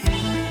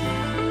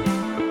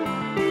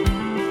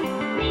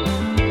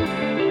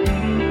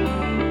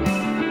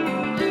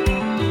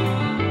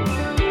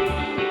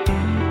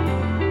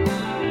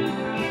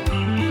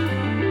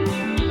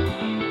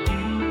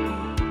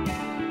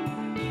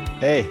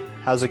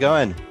How's it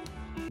going?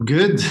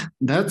 Good.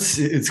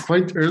 It's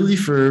quite early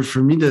for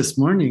me this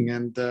morning,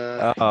 and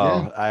yeah,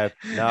 Oh,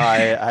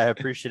 I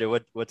appreciate it.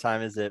 What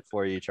time is it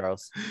for you,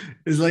 Charles?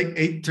 it's like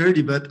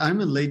 8:30. But I'm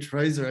a late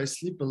riser. I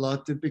sleep a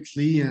lot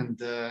typically, and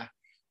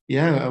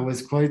yeah, I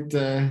was quite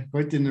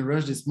in a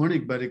rush this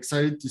morning, but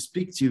excited to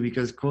speak to you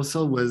because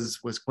Kosel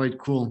was quite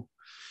cool.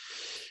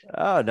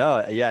 Oh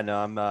no, yeah, no,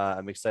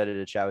 I'm excited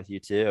to chat with you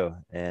too.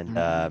 And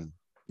Mm.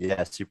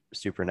 yeah,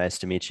 super nice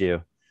to meet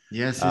you.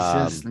 Yes, yes,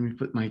 yes. Um, Let me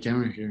put my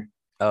camera here.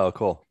 oh,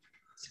 cool.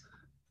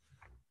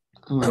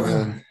 Oh my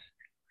God.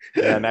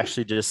 Yeah, I'm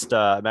actually just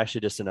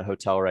in a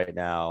hotel right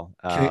now,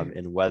 Okay,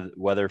 in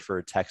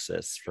Weatherford,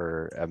 Texas,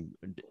 for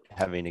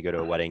having to go to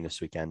a wedding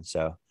this weekend.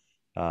 So,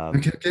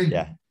 okay, okay.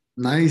 yeah,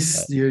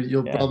 Nice. but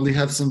You'll yeah. probably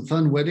have some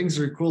fun. Weddings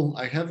are cool.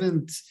 I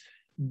haven't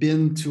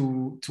been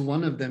to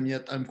one of them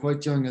yet. I'm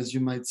quite young, as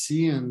you might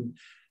see, and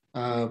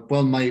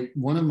well, my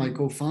one of my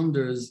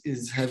co-founders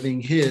is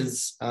having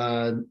his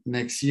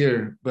next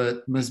year,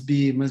 but must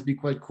be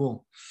quite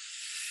cool.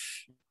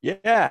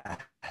 Yeah.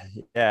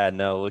 Yeah,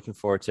 no, looking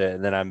forward to it.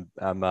 And then I'm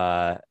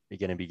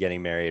gonna be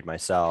getting married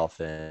myself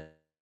in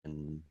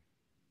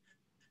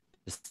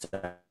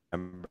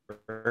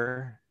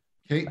December.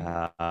 Okay.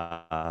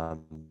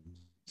 Um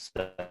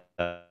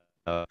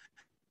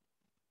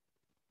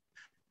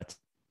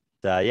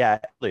so yeah,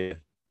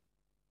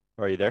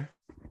 are you there?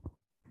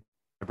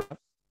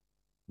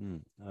 Hmm.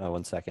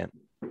 One second.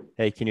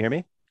 Hey, can you hear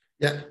me?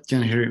 Yeah,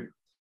 can hear you.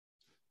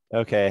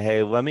 Okay,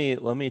 hey, let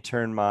me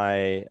turn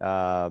my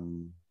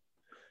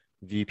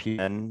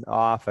VPN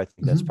off. I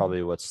think that's Mhm.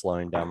 probably what's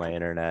slowing down my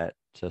internet.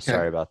 So Okay.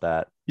 sorry about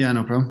that. Yeah,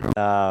 no problem.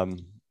 Um,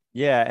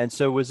 yeah, and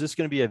so was this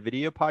going to be a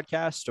video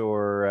podcast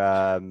or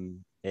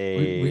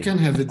We a can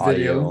have it audio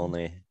video.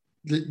 only?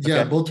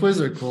 Yeah, Okay. both ways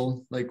are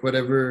cool. Like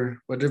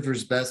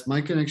whatever's best.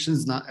 My connection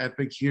is not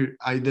epic here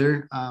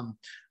either. I'm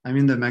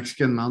in the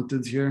Mexican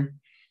mountains here,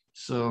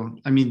 so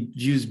I mean,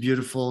 view's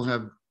beautiful.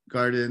 Have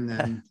garden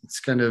and it's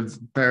kind of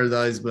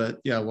paradise. But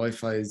yeah,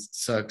 Wi-Fi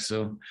sucks.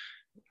 So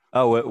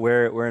Oh,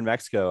 where in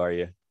Mexico are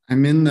you?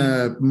 I'm in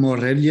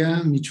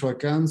Morelia,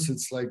 Michoacan. So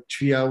it's like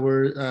 3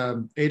 hours,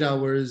 8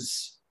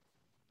 hours.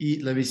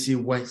 Let me see,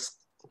 west,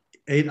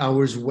 8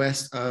 hours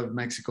west of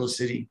Mexico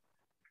City.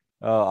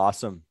 Oh,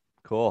 awesome.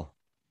 Cool.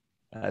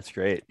 That's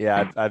great.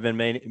 Yeah, I've been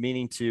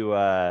meaning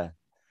to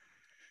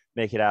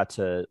make it out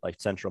to like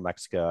central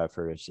Mexico. I've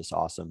heard it's just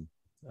awesome.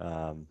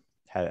 Um,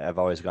 I've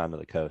always gone to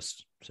the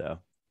coast. So,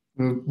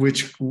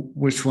 Which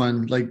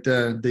one? Like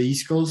the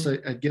East Coast,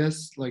 I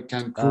guess, like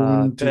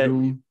Cancun, but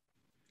Tulum.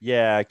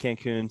 yeah,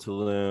 Cancun,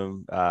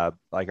 Tulum.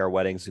 Like our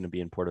wedding's going to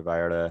be in Puerto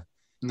Vallarta.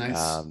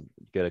 Nice,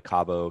 Go to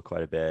Cabo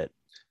quite a bit.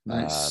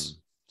 nice.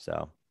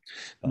 So,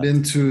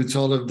 Been but to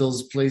all of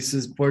those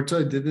places.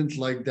 Porto, I didn't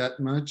like that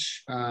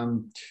much.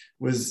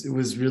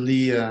 Was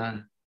really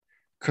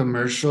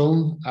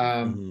commercial.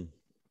 mhm.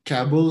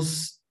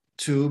 Cabos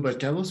too, but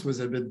Cabos was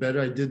a bit better.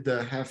 I did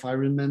the half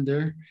Ironman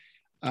there.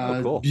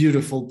 Oh, cool.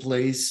 Beautiful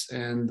place,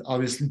 and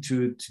obviously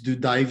to do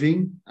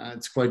diving,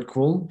 it's quite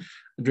cool.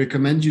 I'd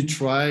recommend you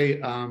try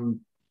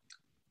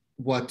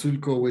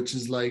Huatulco, which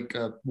is like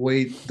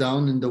way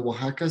down in the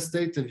Oaxaca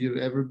state. Have you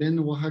ever been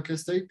to Oaxaca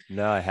state?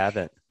 No, I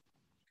haven't.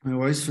 My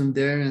wife's from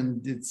there,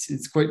 and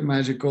it's quite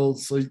magical.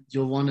 So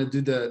you'll want to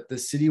do the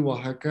city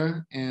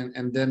Oaxaca,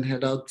 and then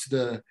head out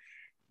to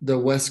the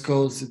west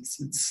coast.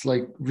 It's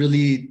like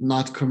really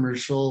not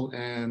commercial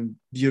and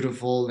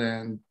beautiful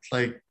and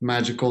like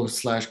magical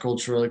slash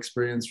cultural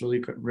experience.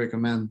 Really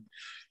recommend.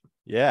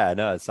 Yeah,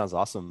 no, it sounds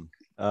awesome.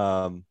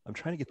 I'm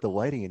trying to get the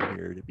lighting in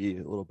here to be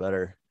a little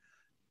better.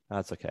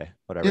 That's okay. Yeah,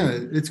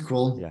 Whatever. it's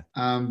cool. Yeah,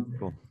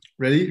 cool.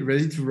 Ready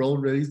to roll.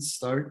 Ready to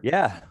start.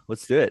 Yeah,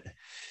 let's do it.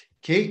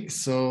 Okay,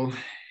 so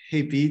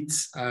hey Pete,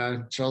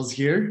 Charles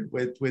here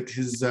with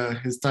his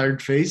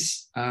tired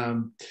face.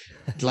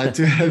 Glad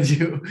to have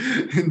you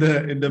in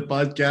the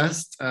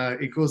podcast.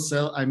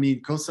 EcoCell, I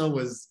mean, CoCell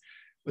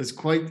was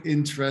quite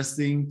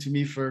interesting to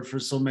me for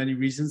so many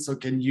reasons. So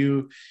can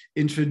you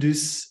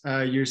introduce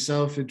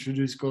yourself,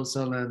 introduce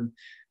CoCell, and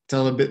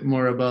tell a bit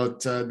more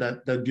about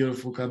that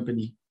beautiful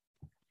company?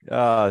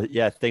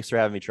 Yeah, thanks for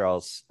having me,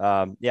 Charles.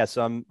 Yeah,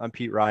 so I'm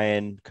Pete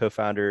Ryan,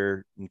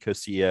 co-founder and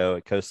co-CEO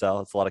at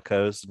CoSell. It's a lot of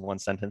co's in one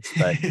sentence,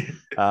 but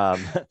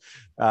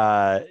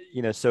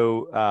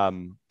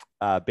um,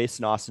 based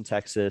in Austin,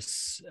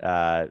 Texas,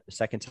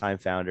 second time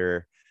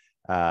founder.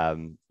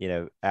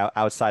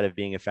 Outside of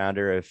being a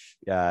founder,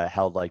 I've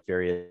held like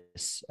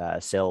various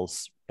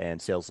sales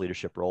and sales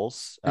leadership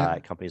roles Yeah.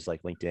 at companies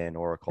like LinkedIn,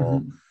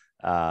 Oracle,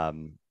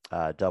 Mhm.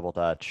 Double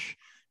Dutch,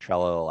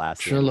 Trello,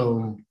 Atlassian.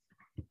 Trello.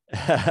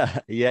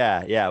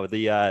 Yeah, with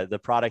the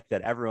product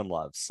that everyone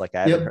loves. Like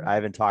Yep. I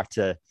haven't talked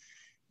to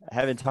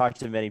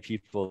many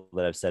people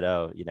that have said,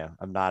 "Oh,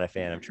 I'm not a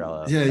fan of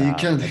Trello." Yeah, you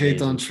can't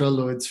hate on Amazing.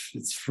 Trello.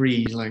 It's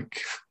free.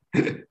 Like,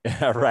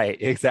 Right,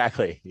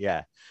 exactly.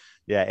 Yeah.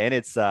 Yeah, and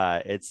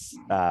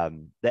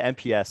the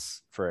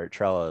NPS for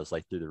Trello is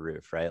like through the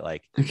roof, right?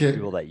 Like okay.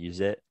 people that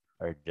use it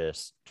are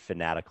just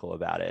fanatical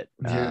about it.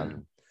 Yeah.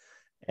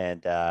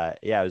 And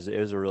yeah, it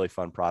was a really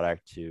fun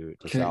product to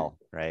Okay. sell,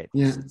 right?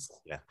 Yeah. It's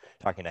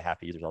talking to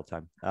happy users all the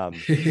time.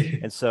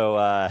 And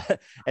so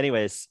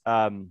anyways,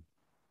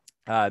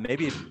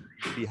 maybe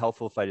it'd be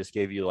helpful if I just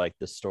gave you like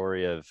the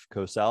story of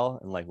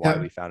CoSell and like why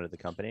Yeah. we founded the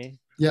company.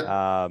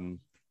 Yeah.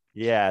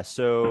 Yeah,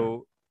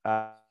 so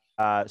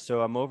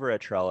I'm over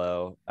at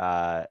Trello,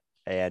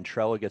 and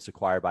Trello gets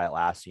acquired by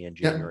Atlassian in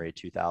Yeah. January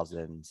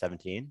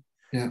 2017.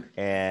 Yeah.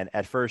 And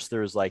at first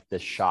there was like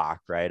this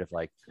shock, right? Of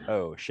like,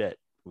 oh shit,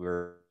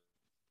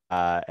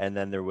 and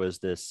then there was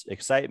this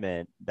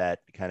excitement that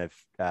kind of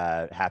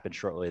happened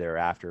shortly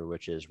thereafter,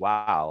 which is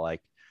wow,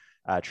 like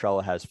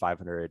Trello has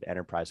 500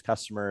 enterprise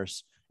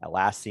customers.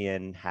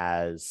 Atlassian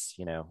has,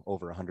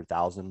 over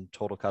 100,000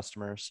 total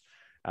customers.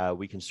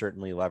 We can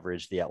certainly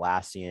leverage the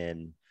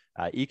Atlassian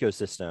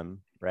ecosystem,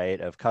 right,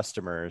 of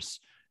customers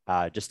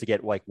just to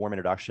get like warm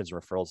introductions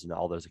and referrals into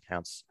all those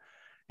accounts.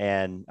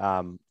 And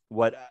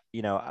what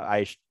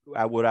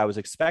what I was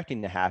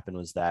expecting to happen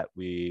was that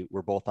we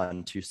were both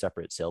on two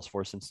separate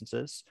Salesforce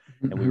instances,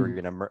 and we were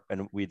Mhm. going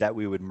to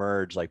we would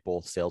merge like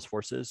both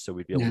Salesforces, so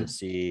we'd be able Yeah. to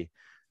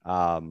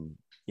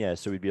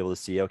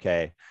see,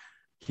 okay,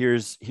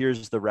 here's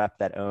the rep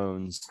that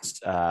owns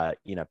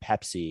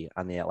Pepsi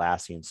on the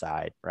Atlassian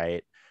side,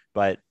 right?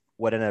 But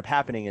what ended up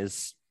happening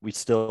is we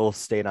still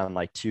stayed on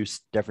like two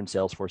different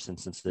Salesforce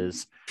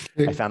instances.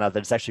 I Okay. found out that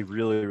it's actually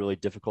really, really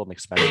difficult and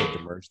expensive to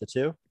merge the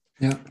two.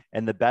 Yeah.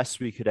 And the best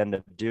we could end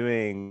up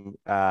doing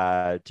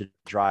to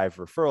drive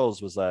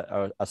referrals was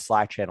a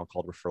Slack channel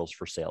called Referrals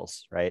for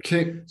Sales, right?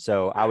 Okay.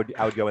 So I would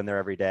go in there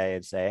every day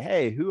and say,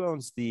 hey, who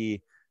owns the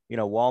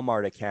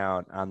Walmart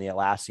account on the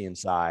Atlassian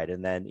side?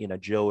 And then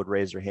Jill would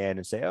raise her hand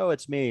and say, oh,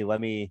 it's me. Let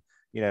me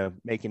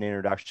make an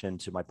introduction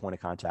to my point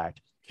of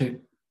contact. Okay.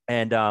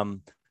 And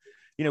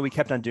we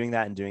kept on doing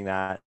that and doing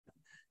that,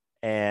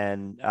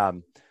 and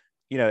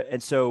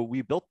and so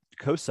we built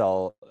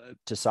CoSell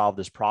to solve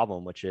this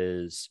problem, which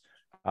is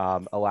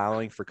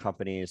allowing for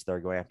companies that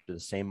are going after the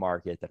same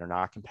market that are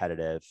not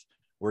competitive,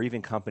 or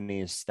even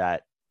companies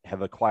that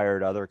have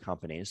acquired other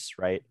companies,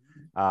 right?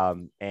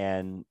 And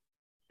kind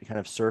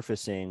of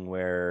surfacing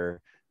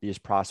where these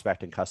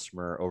prospect and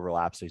customer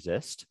overlaps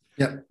exist.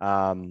 Yeah.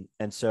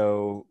 And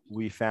so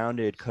we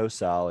founded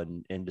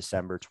CoSell in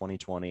December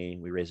 2020.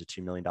 We raised a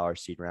 $2 million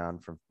seed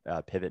round from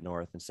Pivot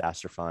North and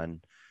Sasser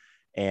Fund.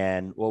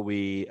 And what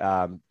we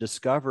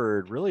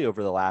discovered really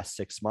over the last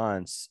 6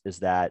 months is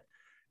that,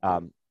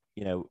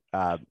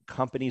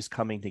 companies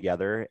coming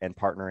together and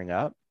partnering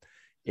up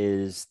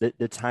is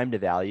the time to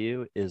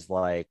value is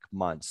like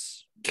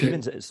months, Okay.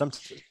 even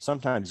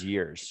sometimes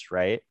years,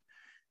 right?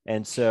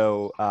 And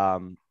so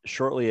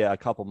shortly a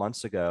couple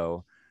months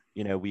ago,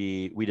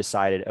 we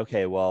decided,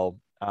 okay, well,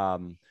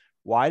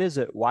 why does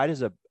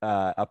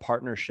a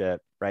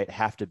partnership, right,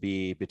 have to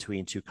be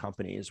between two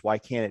companies? Why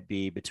can't it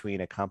be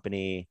between a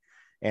company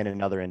and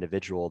another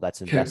individual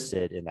that's Okay.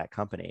 invested in that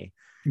company?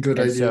 Good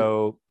And idea.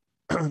 so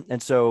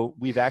and so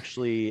we've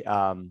actually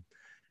kind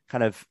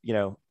of,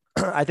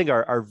 I think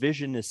our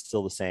vision is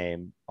still the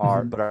same,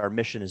 but our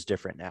mission is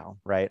different now,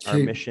 right? Our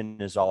Okay.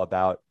 mission is all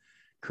about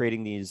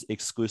creating these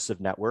exclusive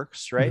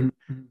networks, right?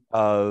 Mhm.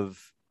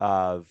 Of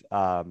of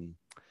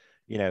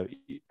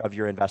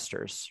your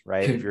investors,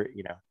 right? Okay.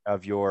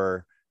 Of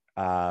your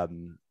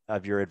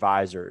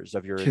advisors,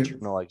 of your Okay.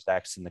 internal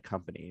execs in the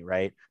company,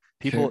 right?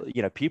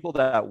 Okay. People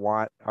that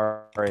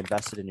are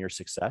invested in your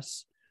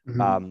success.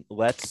 Mhm.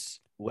 Let's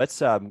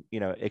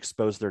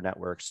expose their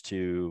networks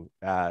to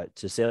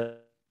sales,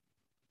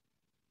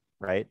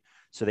 right?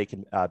 So they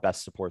can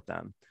best support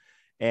them.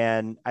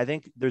 And I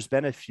think there's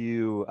been a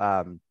few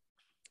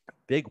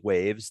big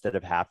waves that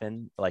have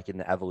happened, like in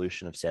the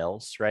evolution of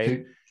sales, right?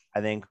 Okay. I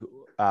think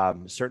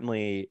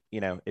certainly,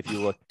 if you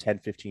look 10,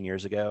 15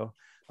 years ago,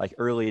 like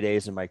early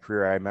days in my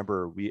career, I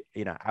remember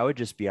I would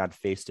just be on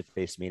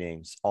face-to-face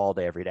meetings all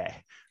day, every day,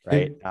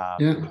 right? Okay.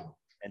 Yeah.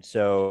 And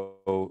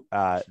so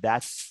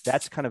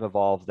that's kind of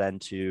evolved then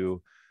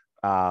to,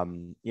 a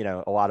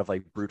lot of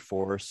like brute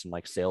force and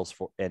like sales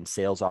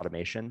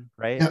automation,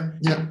 right? Yeah.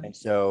 Yeah. And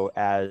so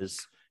as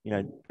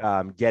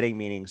getting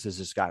meetings has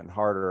just gotten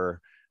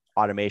harder,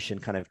 automation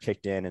kind of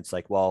kicked in. It's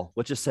like, well,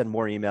 let's just send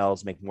more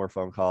emails, make more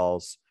phone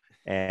calls,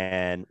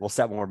 and we'll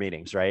set more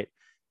meetings, right?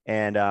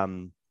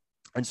 And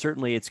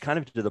certainly it's kind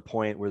of to the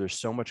point where there's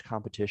so much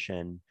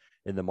competition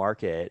in the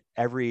market.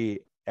 Every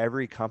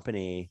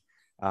company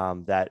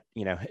that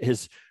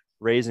is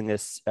raising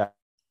this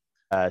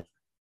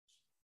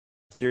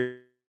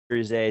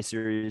Series A,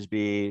 Series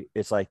B,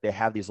 it's like they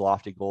have these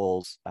lofty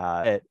goals,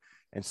 and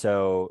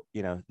so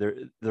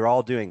they're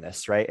all doing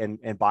this, right? And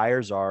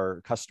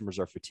customers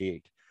are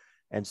fatigued,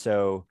 and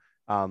so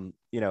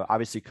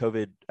obviously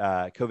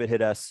COVID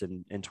hit us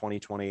in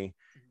 2020,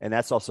 and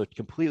that's also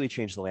completely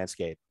changed the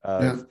landscape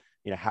of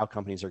how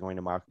companies are going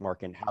to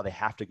market and how they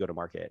have to go to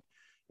market.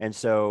 And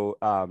so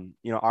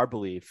our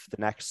belief, the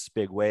next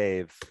big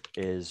wave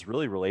is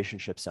really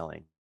relationship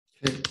selling.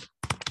 Okay.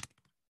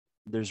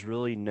 There's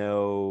really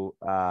no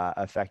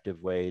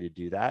effective way to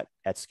do that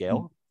at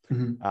scale.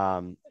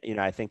 Mhm.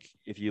 I think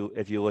if you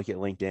look at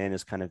LinkedIn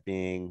as kind of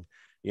being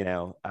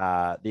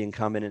the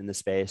incumbent in the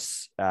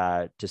space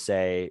to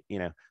say,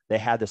 they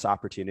had this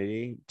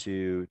opportunity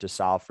to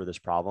solve for this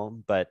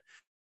problem, but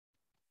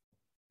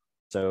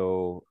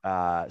so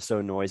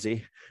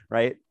noisy,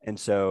 right? And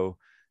so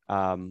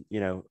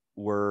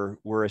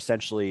we're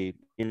essentially,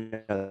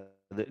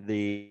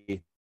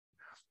 the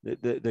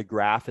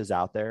graph is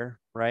out there,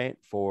 right?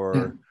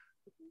 For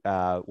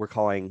we're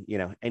calling,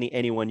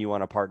 anyone you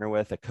want to partner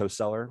with a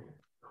co-seller.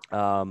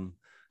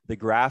 The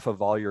graph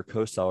of all your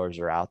co-sellers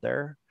are out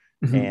there,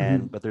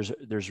 but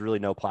there's really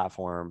no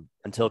platform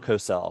until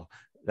co-sell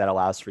that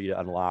allows for you to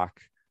unlock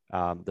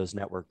those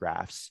network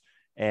graphs.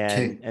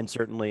 And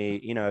certainly,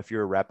 if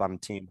you're a rep on a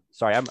team,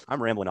 sorry,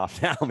 I'm rambling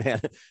off now,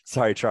 man.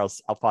 Sorry,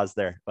 Charles, I'll pause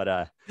there.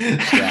 But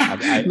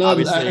yeah, no,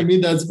 I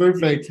mean, that's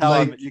perfect.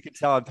 You can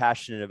tell I'm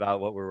passionate about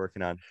what we're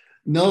working on.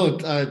 No,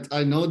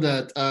 I know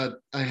that.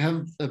 I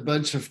have a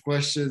bunch of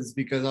questions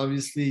because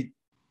obviously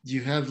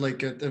you have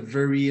like a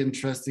very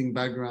interesting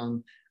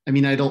background. I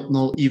mean, I don't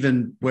know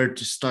even where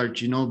to start,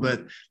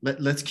 but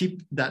let's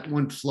keep that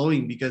one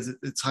flowing because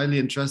it's highly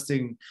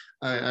interesting.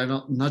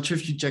 I'm not sure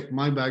if you check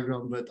my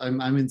background, but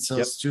I'm in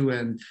sales too,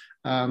 and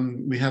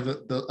we have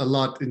a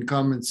lot in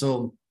common.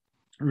 So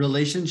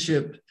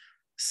relationship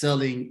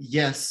selling,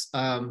 yes,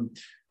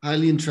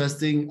 highly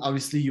interesting.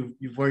 Obviously,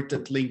 you've worked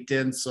at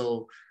LinkedIn,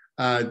 so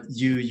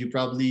you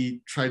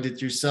probably tried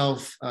it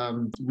yourself.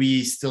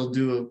 We still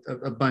do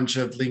a bunch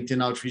of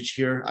LinkedIn outreach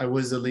here. I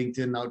was a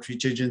LinkedIn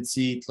outreach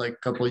agency like a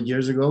couple of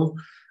years ago.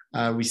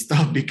 We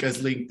stopped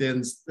because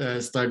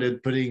LinkedIn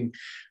started putting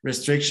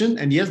restriction.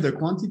 And yes, the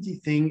quantity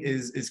thing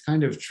is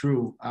kind of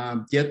true.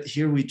 Yet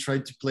here we try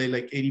to play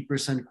like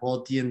 80%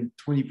 quality and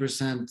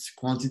 20%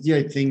 quantity.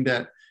 I think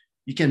that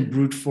you can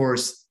brute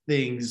force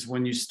things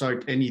when you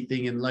start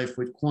anything in life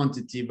with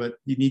quantity, but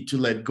you need to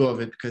let go of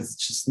it because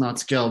it's just not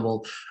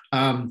scalable.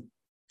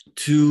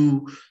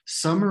 To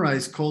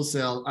summarize Cold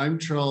Sell, I'm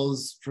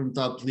Charles from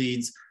Top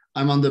Leads.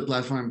 I'm on the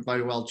platform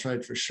by Well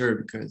Tried for sure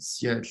because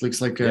it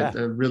looks like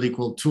a really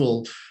cool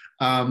tool.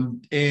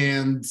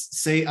 And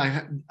say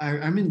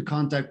I'm in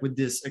contact with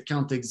this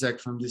account exec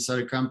from this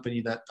other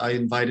company that I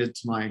invited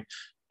to my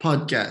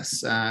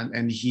podcast,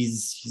 and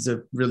he's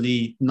a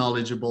really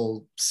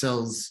knowledgeable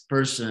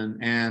salesperson,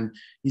 and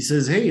he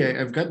says, hey,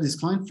 I've got this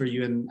client for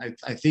you, and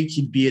I think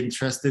he'd be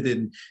interested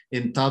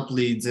in Top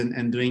Leads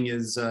and doing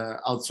his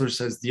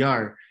outsource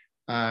SDR.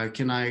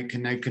 Can I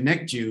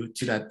connect you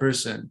to that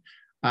person?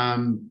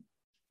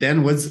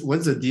 Then what's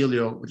the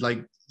dealio?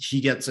 Like he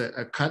gets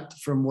a cut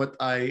from what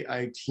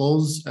I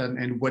close,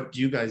 and what do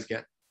you guys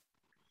get?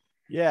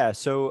 Yeah,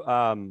 so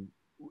how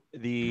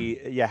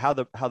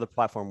the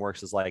platform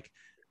works is like,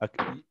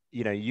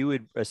 you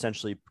would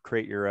essentially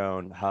create your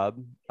own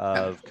hub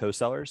of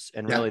co-sellers,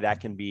 and really that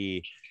can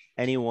be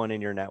anyone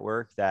in your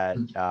network that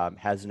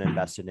has an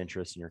invested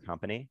interest in your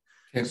company.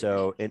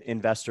 So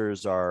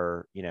investors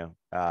are,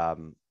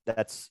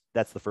 that's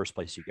the first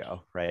place you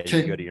go, right?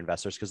 You go to your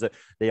investors because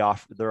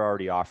they're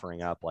already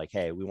offering up like,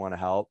 hey, we want to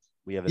help.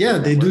 We have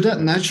they do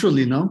that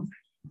naturally, no?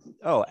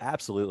 Oh,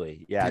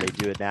 absolutely. Yeah, they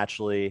do it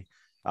naturally.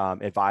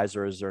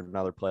 Advisors are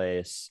another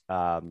place.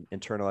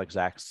 Internal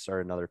execs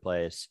are another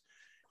place.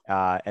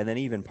 And then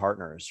even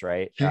partners,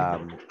 right?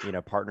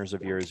 Partners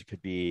of yours, it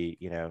could be,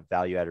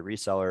 value-added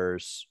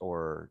resellers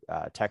or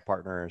tech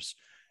partners,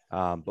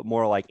 but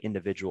more like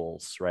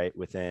individuals, right?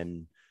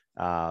 Within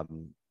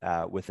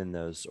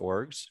those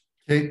orgs.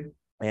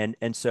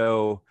 And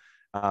so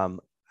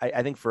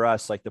I think for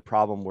us, like the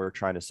problem we're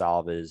trying to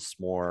solve is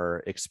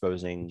more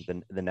exposing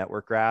the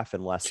network graph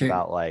and less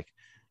about like,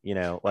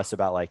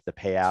 the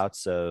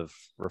payouts of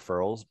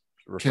referrals,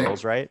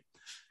 right?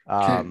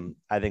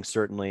 I think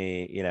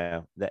certainly,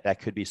 that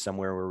could be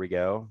somewhere where we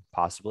go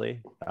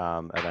possibly,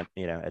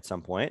 at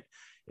some point,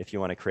 if you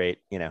want to create,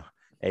 a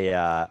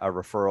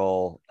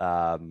referral,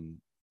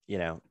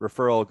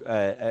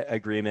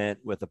 agreement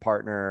with a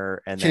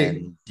partner, and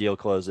then deal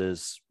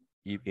closes,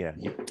 you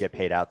get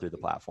paid out through the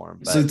platform.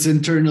 So it's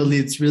internally,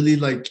 it's really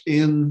like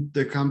in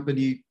the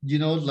company,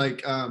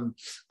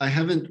 I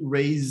haven't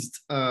raised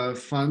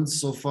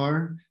funds so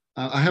far.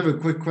 I have a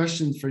quick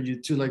question for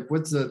you too. Like,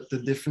 what's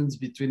the difference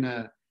between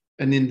an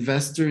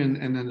investor and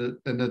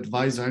an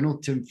advisor? I know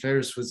Tim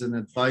Ferriss was an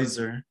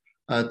advisor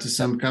to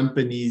some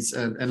companies,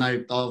 and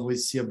I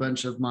always see a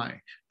bunch of my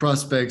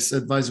prospects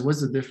advise.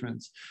 What's the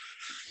difference?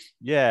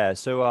 Yeah.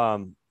 So,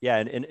 an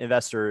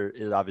investor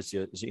is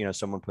obviously,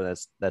 someone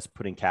that's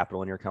putting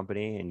capital in your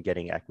company and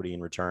getting equity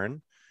in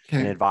return.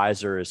 An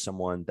advisor is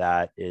someone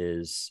that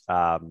is,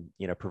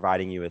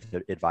 providing you with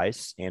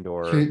advice and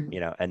or,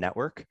 a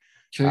network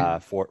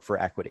for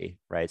equity,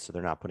 right? So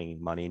they're not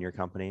putting money in your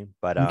company,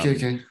 but,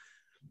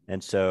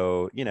 and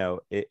so,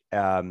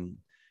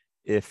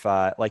 if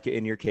like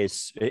in your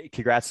case,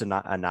 congrats on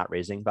not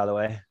raising, by the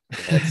way.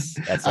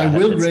 I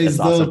will raise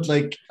though. Awesome.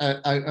 Like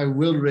I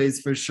will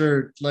raise for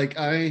sure. Like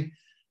I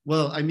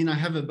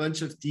have a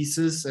bunch of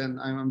thesis, and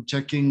I'm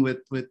checking with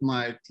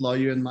my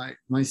lawyer and my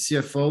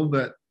CFO,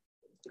 but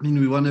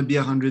we want to be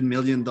 $100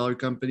 million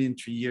company in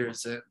 3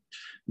 years.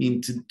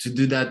 And to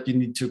do that, you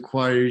need to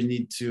acquire, you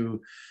need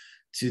to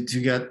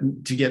to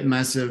get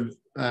massive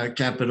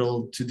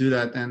capital to do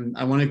that. And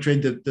I want to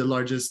create the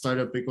largest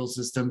startup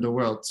ecosystem in the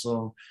world.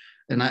 So,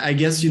 and I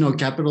guess,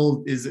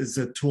 capital is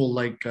a tool,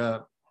 like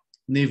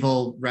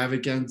Naval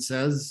Ravikant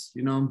says,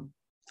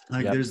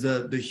 like Yep. there's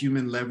the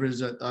human leverage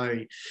that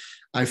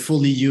I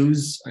fully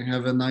use. I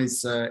have a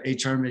nice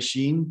HR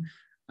machine,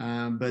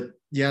 but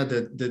yeah,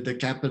 the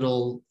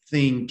capital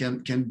thing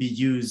can be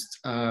used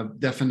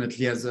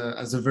definitely as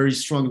a very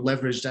strong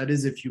leverage. That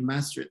is, if you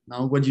master it.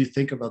 Now, what do you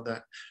think about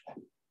that?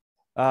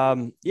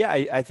 Yeah,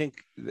 I think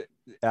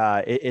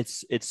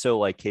it's so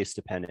like case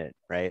dependent,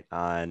 right?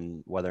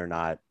 On whether or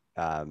not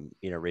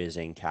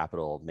raising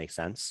capital makes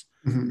sense.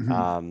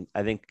 Mhm.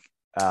 I think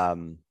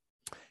I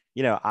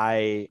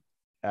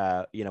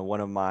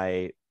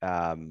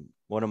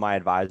one of my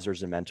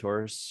advisors and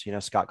mentors,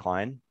 Scott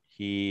Klein,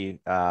 he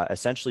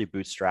essentially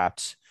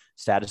bootstrapped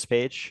Status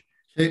Page,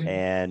 Okay.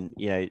 and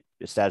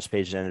Status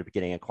Page ended up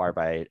getting acquired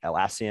by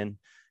Atlassian,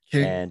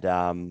 Okay. and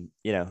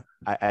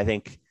I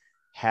think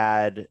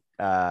had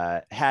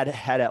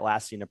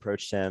Atlassian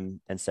approached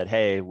him and said,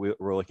 "Hey,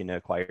 we're looking to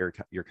acquire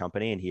your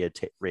company," and he had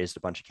raised a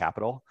bunch of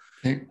capital,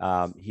 Okay.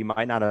 he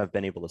might not have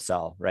been able to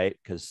sell, right?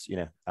 Because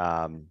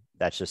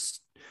that's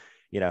just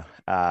you know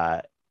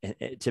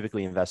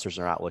typically investors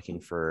are not looking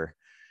for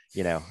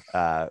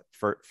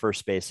for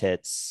first base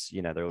hits.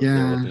 They're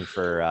Yeah. looking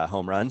for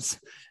home runs,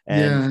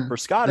 and Yeah. for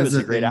Scott it That's was the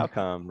a great thing.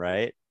 outcome,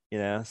 right?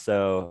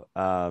 So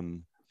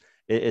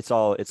it's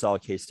all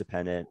case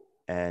dependent,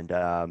 and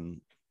I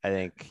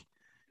think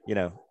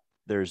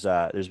there's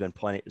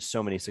been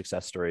so many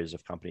success stories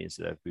of companies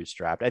that have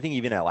bootstrapped. I think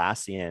even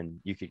Atlassian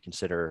you could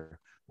consider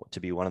to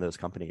be one of those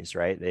companies,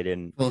 right? They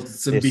didn't Well,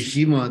 it's a this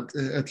behemoth.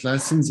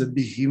 Atlassian's a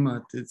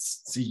behemoth.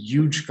 It's a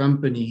huge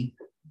company.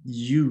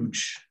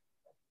 Huge.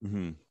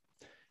 mhm.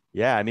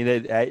 Yeah, I mean,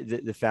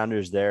 the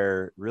founders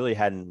there really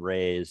hadn't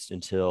raised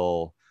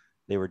until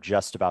they were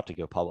just about to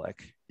go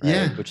public, right?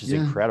 Yeah. Which is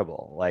Yeah.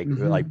 incredible. Like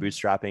Hmm.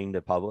 bootstrapping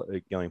to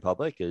public, going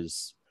public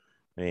is,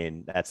 I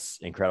mean, that's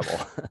incredible.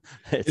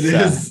 It It's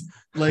is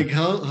like,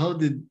 how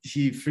did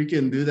he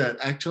freaking do that?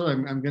 Actually,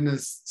 I'm gonna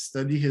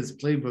study his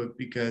playbook,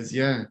 because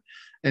yeah,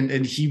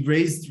 and he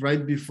raised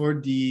right before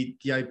the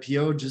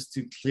IPO just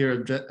to clear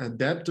a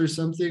debt or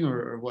something,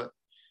 or what?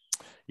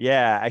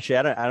 yeah. Actually,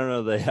 I don't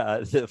know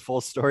the the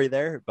full story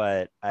there,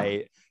 but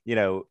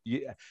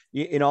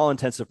in all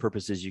intents and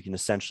purposes, you can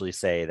essentially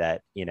say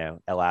that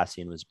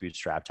Atlassian was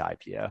bootstrapped to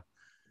IPO, right?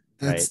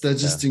 That's So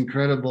just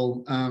incredible.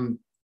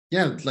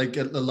 Yeah, like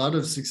a lot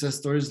of success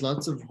stories,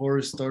 lots of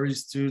horror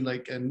stories too.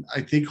 Like, and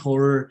I think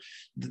horror,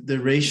 the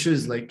ratio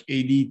is like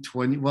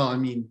 80-20. Well, I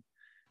mean,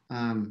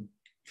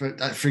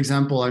 for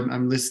example,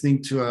 I'm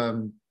listening to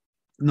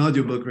an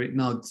audiobook right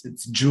now.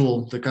 It's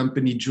Jewel, the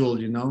company Jewel,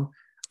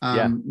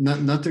 yeah,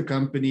 not a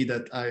company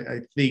that I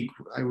think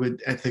I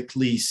would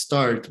ethically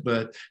start,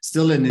 but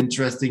still an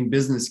interesting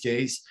business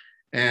case.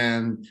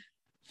 And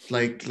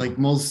like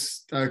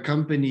most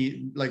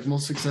like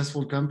most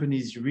successful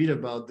companies you read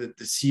about, that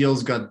the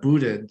CEOs got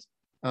booted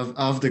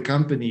of the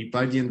company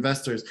by the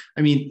investors.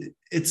 I mean,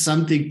 it's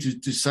something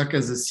to suck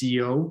as a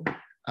CEO.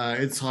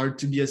 It's hard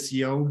to be a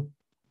CEO.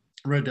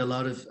 Read a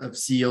lot of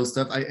CEO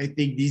stuff. I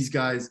think these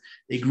guys,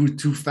 they grew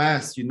too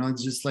fast.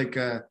 It's just like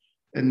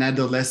an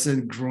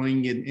adolescent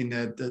growing in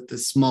the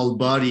small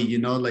body.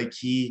 Like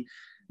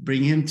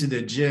bring him to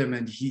the gym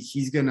and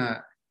he's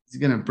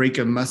gonna break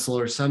a muscle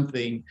or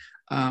something.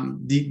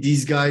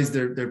 These guys,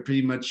 they're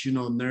pretty much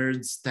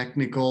nerds,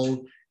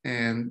 technical,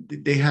 and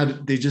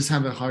they just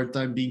have a hard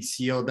time being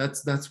CEO.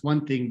 That's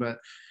one thing, but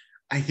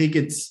I think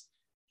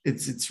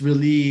it's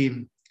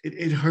really,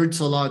 it hurts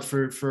a lot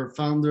for a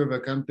founder of a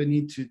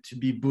company to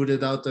be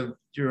booted out of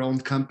your own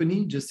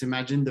company. Just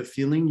imagine the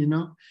feeling.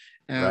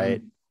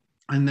 right.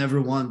 I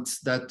never want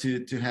that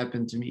to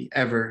happen to me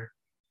ever.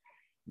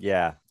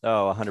 Yeah.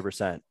 Oh,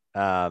 100%.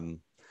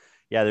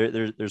 Yeah,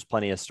 there's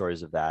plenty of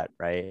stories of that,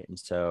 right? And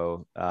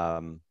so,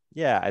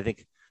 yeah, I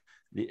think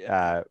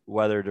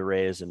whether to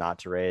raise and not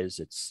to raise,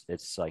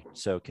 it's like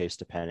so case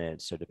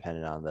dependent, so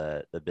dependent on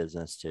the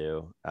business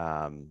too.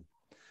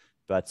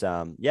 But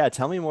yeah,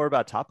 tell me more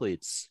about Top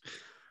Leads.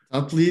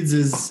 Top Leads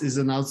is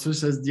an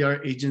outsourced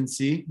SDR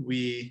agency.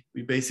 We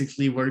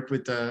basically work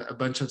with a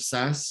bunch of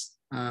SaaS,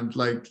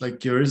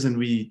 like yours, and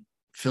we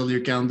fill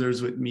your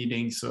calendars with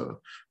meetings.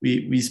 So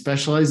we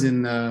specialize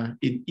in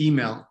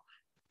email.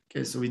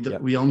 Okay, so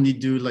Yep. we only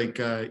do like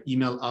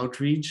email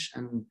outreach,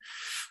 and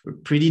we're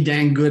pretty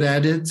dang good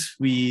at it.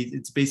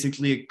 It's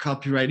basically a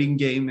copywriting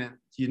game, and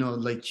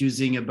like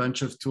using a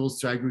bunch of tools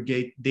to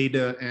aggregate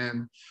data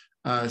and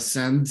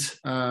send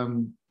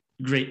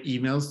great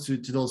emails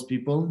to those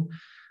people.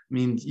 I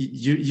mean,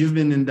 you've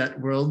been in that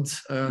world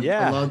a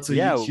Yeah, lot, so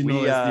yeah. you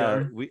know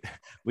SDR.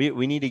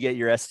 We need to get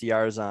your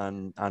SDRs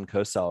on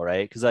co-sell,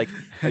 right? Because like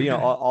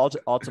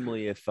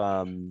ultimately,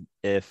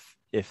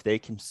 if they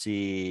can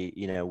see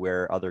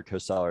where other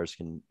co-sellers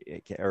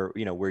or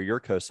where your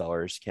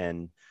co-sellers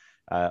can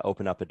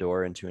open up a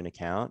door into an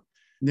account,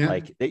 Yeah.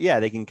 like yeah,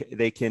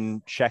 they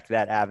can check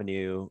that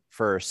avenue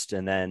first,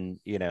 and then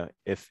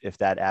if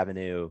that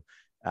avenue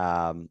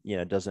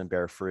doesn't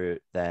bear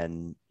fruit,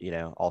 then,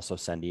 also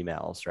send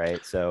emails,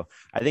 right? So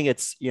I think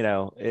it's,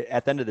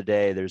 at the end of the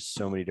day, there's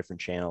so many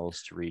different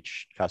channels to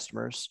reach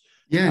customers.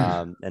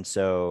 Yeah. And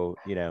so,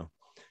 email,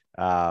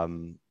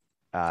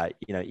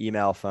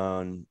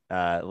 phone,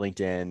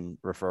 LinkedIn,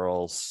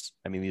 referrals.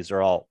 I mean, these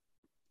are all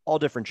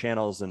different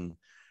channels, and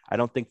I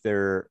don't think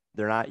they're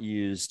not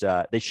used.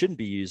 They shouldn't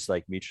be used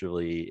like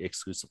mutually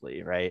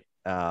exclusively, right?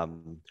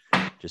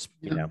 Just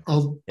Yeah,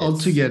 all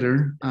it's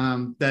together.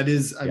 That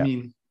is, I yeah,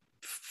 mean,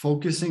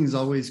 focusing is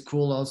always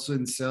cool. Also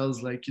in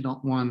sales, like you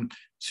don't want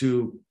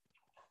to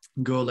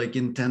go like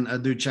in 10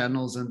 other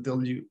channels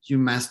until you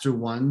master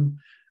one.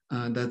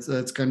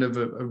 That's kind of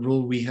a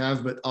rule we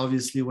have. But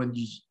obviously, when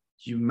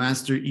you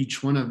master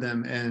each one of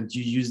them and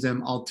you use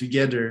them all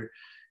together,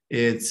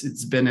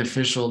 it's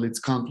beneficial. It's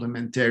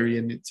complementary,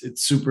 and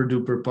it's super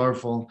duper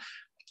powerful.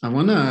 I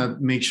want to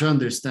make sure I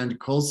understand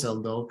Cold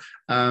though.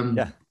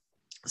 yeah,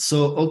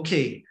 So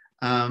okay,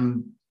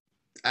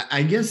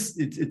 I guess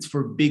it's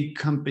for big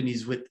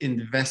companies with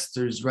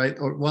investors, right?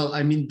 Or well,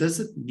 I mean, does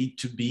it need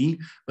to be?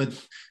 But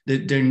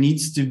there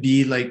needs to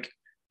be like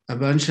a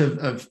bunch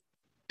of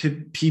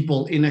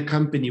people in a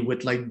company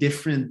with like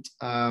different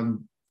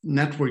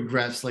network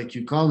graphs, like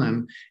you call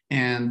them,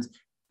 and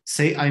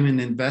say I'm an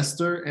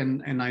investor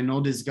and I know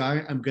this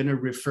guy, I'm gonna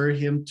refer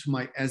him to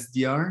my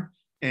SDR,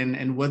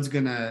 and what's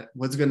gonna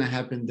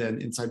happen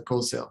then inside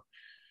co-sale?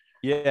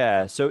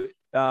 yeah. So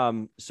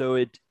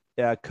it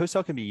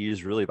co-sell can be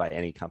used really by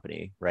any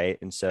company, right?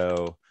 And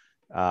so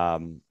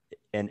um,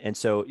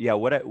 so yeah,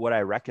 what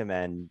I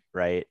recommend,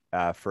 right,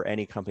 for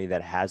any company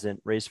that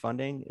hasn't raised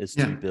funding is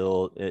Yeah. to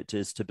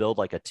build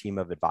like a team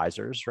of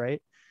advisors,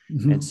 right?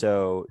 And Mhm.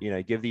 so,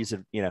 give these,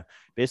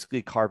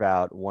 basically carve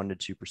out 1 to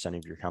 2%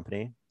 of your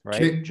company,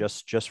 right? Okay.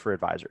 Just for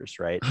advisors,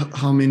 right?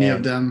 How many of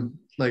And them,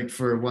 like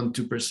for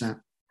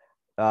 1-2%?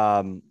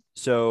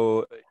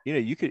 so,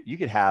 you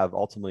could have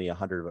ultimately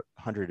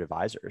 100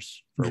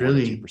 advisors for one to two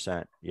Really?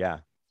 percent.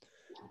 Yeah.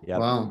 Yep.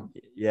 Wow.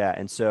 Yeah.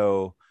 And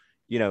so,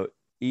 you know,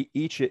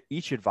 each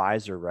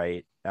advisor,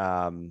 right?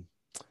 For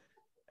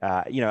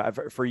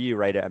you,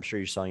 right? I'm sure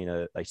you're selling,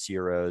 like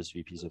CROs,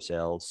 VPs of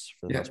sales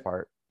for the Yeah. most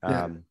part.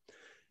 Yeah.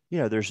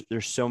 There's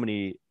so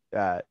many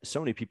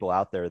people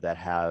out there that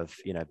have,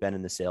 been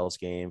in the sales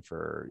game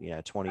for,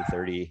 20,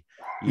 30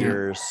 Yeah.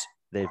 years.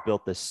 They've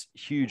built this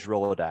huge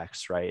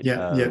Rolodex, right, Yeah.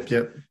 of Yep.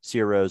 Yep.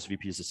 CROs,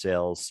 VPs of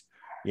sales,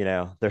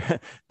 they're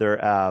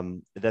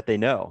that they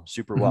know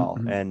super Mhm, well,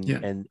 mhm. and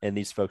Yeah.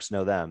 these folks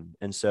know them.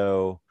 And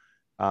so,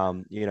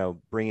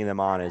 bringing them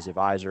on as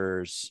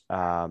advisors,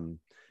 and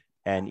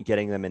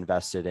getting them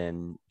invested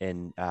in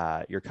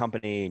your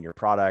company and your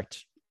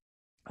product,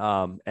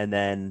 and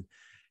then,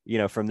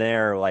 from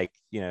there, like,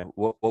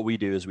 what we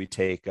do is we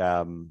take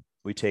a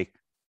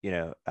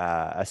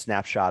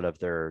snapshot of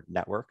their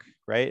network,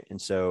 right? And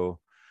so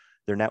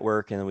their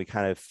network, and then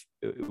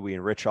we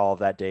enrich all of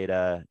that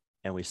data,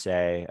 and we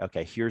say,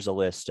 okay, here's a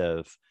list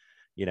of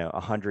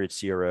 100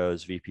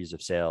 CROs, VPs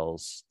of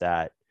sales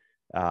that,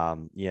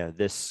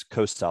 this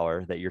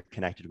co-seller that you're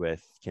connected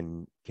with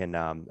can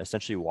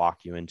essentially walk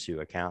you into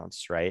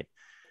accounts, right?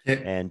 Yeah.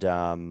 And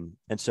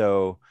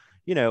so,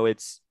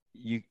 it's,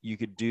 you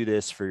could do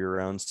this for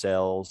your own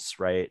sales,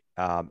 right,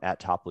 at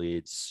Top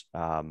Leads,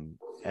 and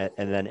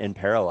then in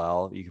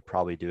parallel you could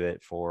probably do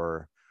it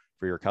for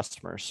your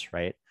customers,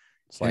 right?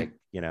 It's Yeah. like,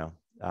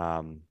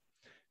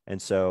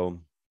 and so,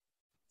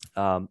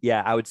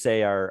 yeah, I would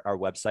say our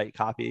website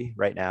copy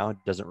right now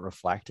doesn't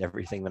reflect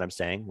everything that I'm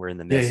saying. We're in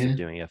the midst of Yeah.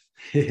 doing a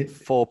Yeah.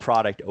 full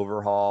product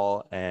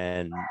overhaul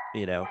and,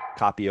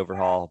 copy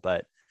overhaul.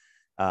 But,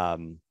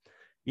 um,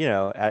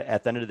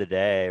 at the end of the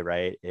day,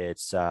 right,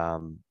 it's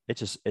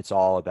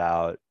all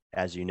about,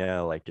 as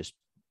like just,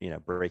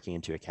 breaking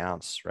into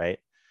accounts, right?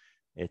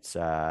 It's,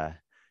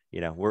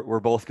 we're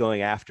both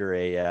going after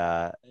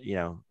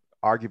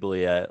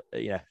arguably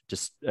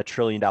just $1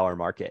 trillion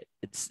market.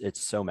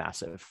 It's so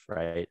massive,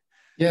 right?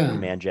 Yeah.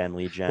 Demand gen,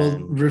 lead Well,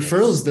 gen.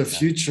 referrals It's the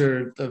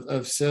future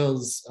of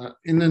sales.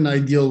 In an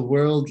ideal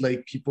world,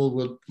 like people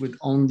would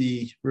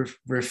only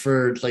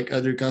refer like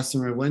other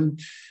customer. When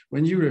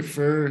you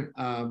refer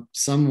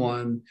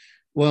someone,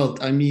 well,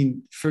 I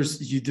mean,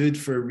 first you do it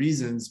for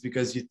reasons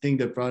because you think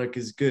the product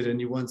is good and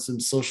you want some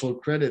social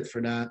credit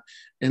for that,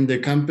 and the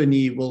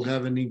company will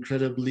have an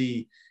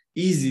incredibly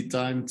easy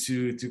time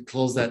to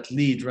close that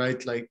lead,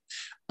 right? Like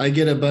I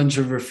get a bunch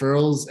of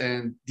referrals,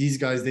 and these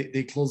guys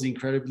they close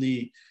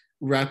incredibly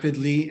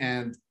rapidly,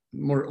 and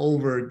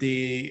moreover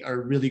they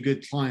are really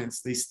good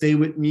clients. They stay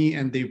with me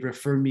and they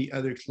refer me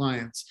other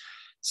clients.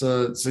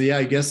 So yeah,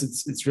 I guess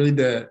it's really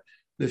the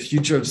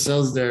future of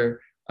sales there.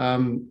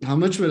 How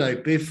much would I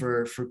pay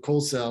for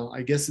cold sell?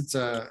 I guess it's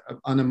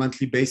on a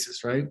monthly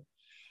basis, right?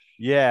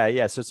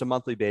 yeah. So it's a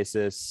monthly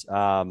basis.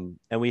 And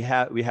we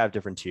have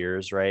different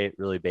tiers, right?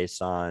 Really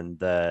based on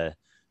the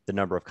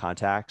number of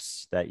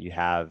contacts that you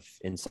have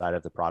inside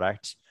of the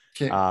product.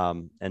 Okay.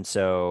 And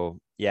so,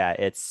 yeah,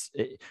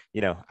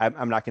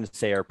 I'm not going to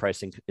say our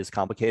pricing is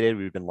complicated.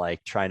 We've been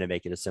like trying to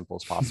make it as simple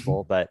as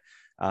possible, but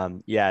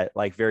Yeah,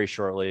 like very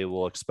shortly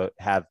we'll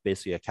have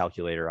basically a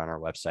calculator on our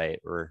website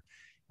where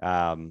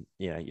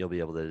you'll be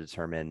able to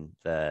determine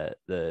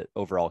the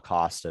overall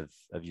cost of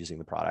using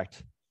the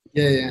product.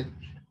 Yeah,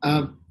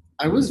 yeah.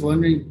 I was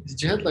wondering, did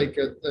you have like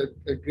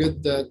a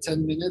good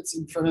 10 minutes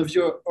in front of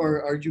you,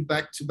 or are you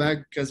back to back?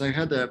 Because I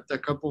had a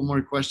couple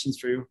more questions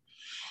for you.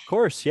 Of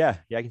course, yeah,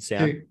 I can stay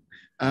on. Okay.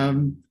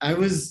 I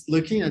was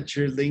looking at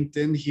your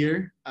LinkedIn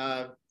here.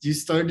 You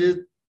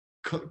started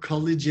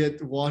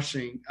collegiate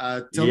washing.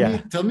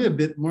 Yeah, Tell me a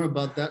bit more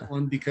about that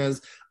one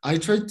because I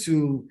tried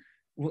to.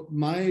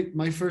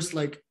 My first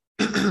like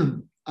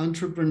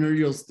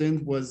entrepreneurial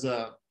stint was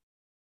a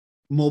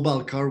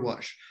mobile car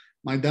wash.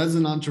 My dad's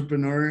an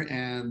entrepreneur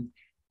and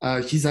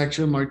he's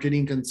actually a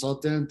marketing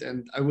consultant.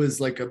 And I was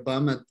like a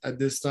bum at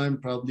this time,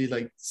 probably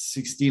like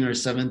 16 or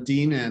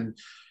 17. And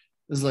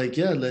was like,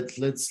 yeah,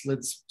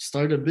 let's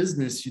start a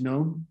business, you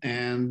know.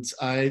 And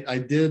I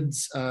did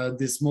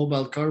this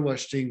mobile car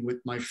wash thing with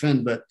my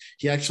friend, but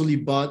he actually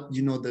bought,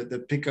 you know,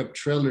 the pickup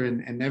trailer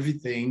and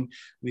everything.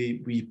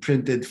 We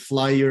printed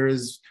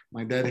flyers.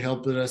 My dad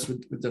helped us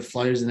with the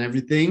flyers and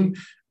everything,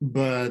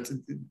 but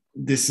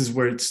this is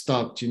where it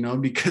stopped, you know,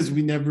 because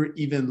we never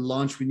even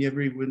launched. We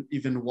never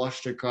even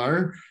washed a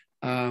car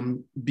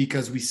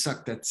because we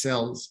sucked at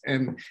sales,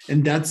 and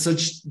that's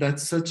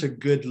such a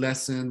good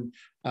lesson.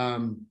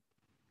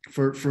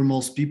 For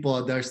most people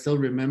out there, still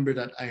remember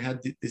that I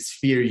had this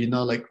fear, you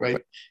know, like right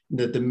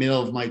in the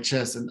middle of my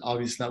chest. And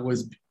obviously that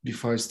was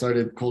before I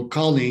started cold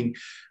calling.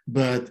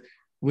 But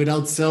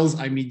without sales,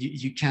 I mean,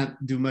 you can't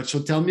do much. So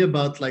tell me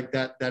about like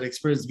that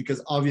experience,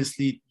 because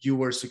obviously you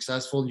were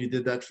successful. You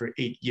did that for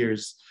 8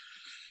 years.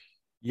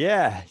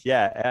 Yeah.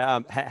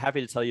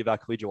 Happy to tell you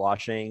about collegiate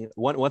washing.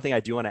 One thing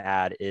I do want to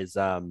add is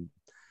I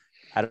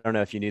don't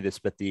know if you knew this,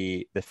 but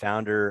the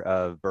founder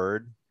of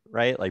Bird,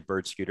 right, like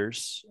Bird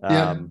scooters,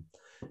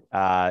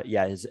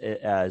 Yeah.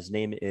 his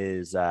name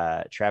is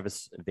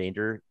Travis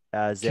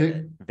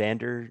Okay.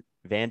 Vander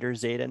Yeah.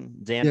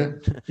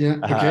 Zanden. Yeah.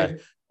 Okay.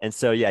 And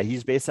so yeah,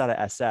 he's based out of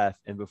SF,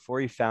 and before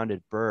he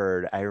founded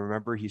Bird, I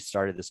remember he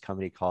started this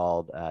company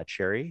called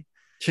Cherry,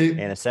 Okay.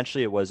 and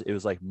essentially it was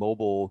like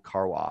mobile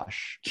car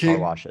Okay.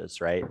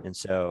 washes, right? And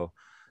so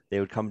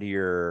they would come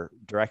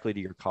directly to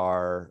your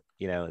car.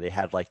 They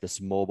had like this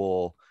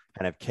mobile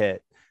kind of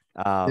kit,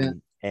 Yeah.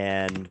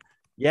 and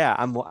yeah,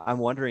 I'm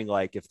wondering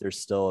like if there's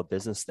still a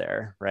business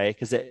there, right?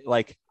 Because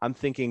like I'm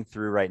thinking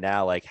through right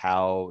now like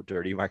how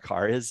dirty my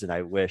car is, and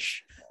I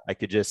wish I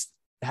could just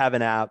have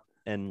an app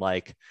and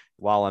like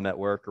while I'm at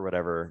work or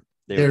whatever,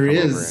 they would come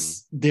over and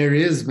There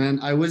is, man.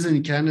 I was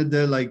in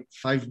Canada like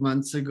 5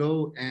 months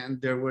ago,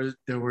 and there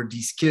were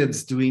these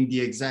kids doing the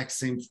exact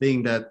same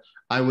thing that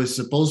I was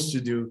supposed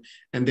to do,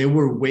 and they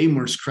were way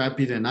more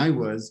scrappy than I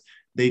was.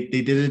 They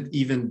didn't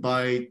even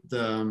buy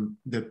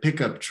the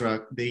pickup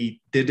truck.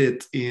 They did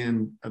it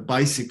in a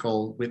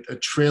bicycle with a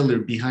trailer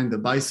behind the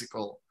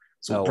bicycle.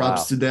 So oh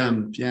props wow, to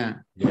them. Yeah.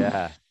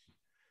 yeah.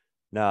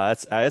 No,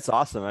 that's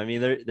awesome. I mean,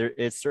 there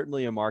it's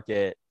certainly a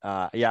market.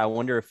 Yeah, I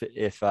wonder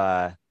if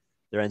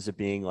there ends up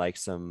being like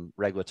some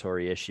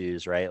regulatory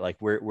issues, right? Like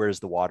where does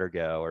the water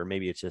go, or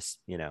maybe it's just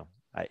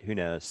who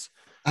knows?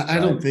 I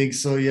But don't think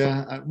so.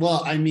 Yeah.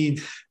 Well, I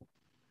mean,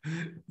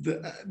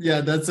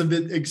 yeah, that's a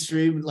bit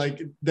extreme.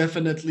 Like,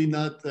 definitely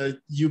not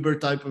Uber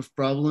type of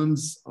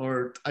problems.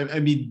 Or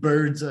I mean,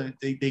 birds. I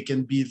think they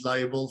can be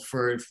liable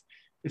for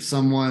if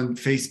someone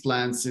face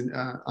plants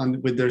on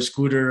with their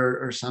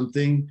scooter or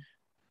something.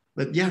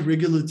 But yeah,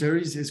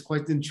 regulatory is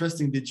quite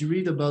interesting. Did you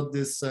read about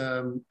this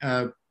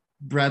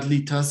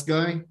Bradley Tusk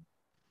guy?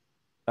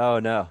 oh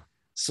no,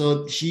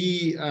 So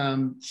he's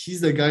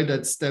the guy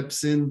that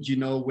steps in, you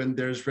know, when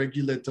there's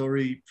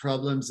regulatory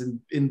problems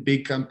in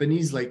big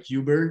companies like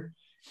Uber,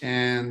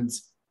 and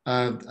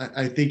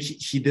I think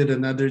he did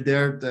another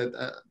there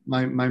that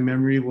my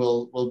memory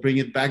will bring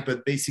it back.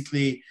 But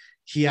basically,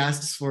 he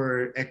asks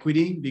for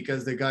equity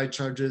because the guy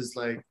charges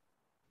like,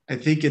 I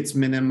think it's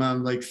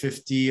minimum like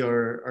 50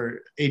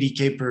 or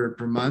 80K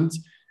per month.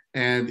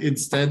 And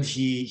instead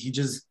he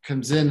just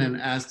comes in and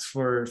asks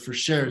for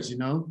shares, you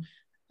know.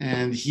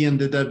 And he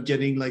ended up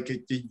getting like a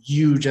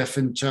huge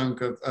effing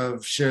chunk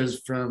of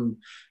shares from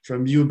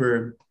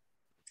Uber.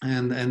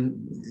 And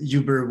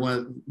Uber,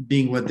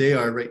 being what they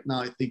are right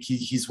now, I think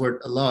he's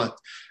worth a lot.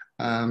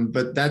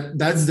 But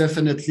that's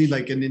definitely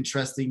like an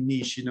interesting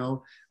niche, you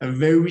know, a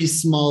very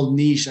small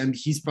niche, and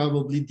he's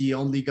probably the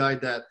only guy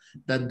that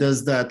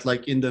does that,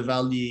 like in the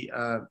valley,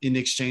 in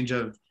exchange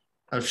of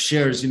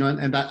shares, you know.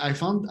 And I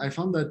found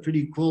that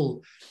pretty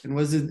cool, and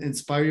was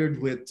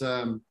inspired with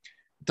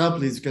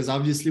Tupley's, because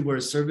obviously we're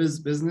a service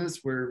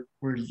business. We're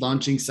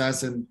launching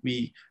SaaS, and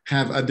we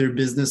have other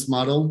business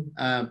model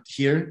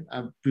here.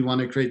 We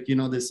want to create, you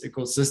know, this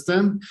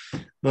ecosystem,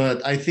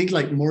 but I think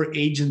like more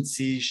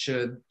agencies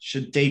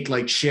should take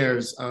like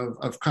shares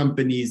of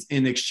companies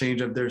in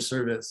exchange of their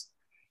service.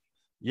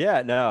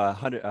 yeah, no,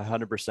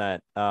 100%.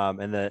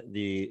 And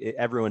the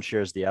everyone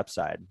shares the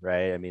upside,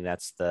 right? I mean,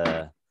 that's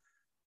that's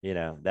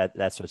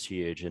what's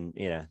huge, and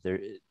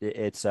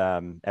it's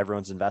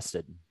everyone's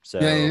invested, Yeah, so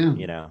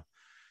yeah,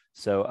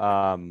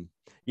 so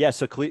Yeah.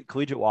 So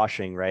collegiate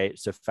washing, right?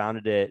 So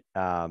founded it,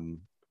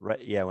 right.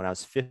 Yeah. When I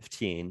was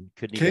 15,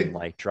 couldn't even Okay.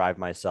 like drive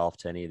myself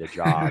to any of the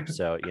jobs.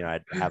 So,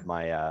 I'd have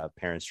my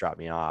parents drop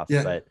me off,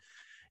 Yeah. but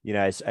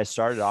I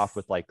started off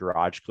with like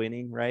garage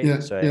cleaning, right? Yeah.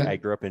 So Yeah. I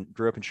grew up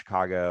in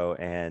Chicago,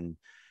 and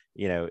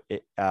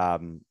it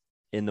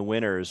in the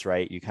winters,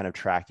 right, you kind of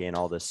track in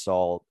all this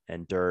salt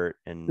and dirt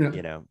and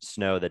Yeah.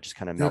 snow that just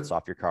kind of Yeah. melts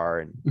off your car,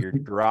 and your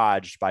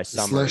garage by The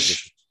summer is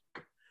just slush.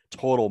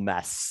 total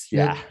mess.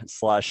 Yeah. Yeah,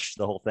 slush,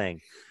 the whole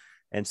thing.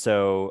 And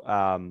so,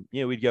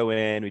 we'd go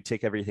in, we'd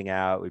take everything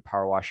out, we'd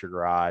power wash your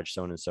garage,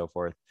 so on and so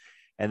forth.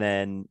 And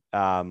then,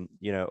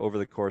 over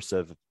the course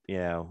of,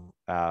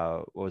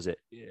 what was it?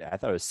 I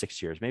thought it was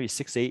 6 years, maybe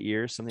 6, 8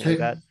 years, something like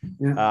Okay.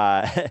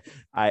 that.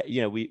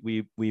 Yeah.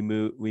 We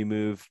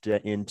moved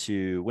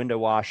into window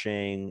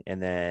washing,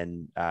 and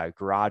then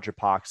garage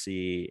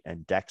epoxy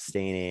and deck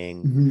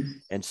staining. Mhm.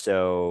 And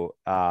so,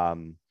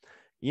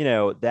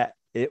 that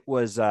it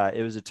was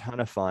a ton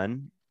of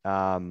fun.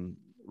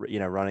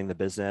 Running the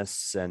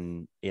business,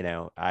 and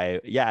I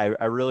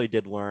really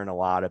did learn a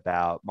lot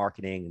about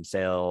marketing and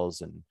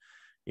sales, and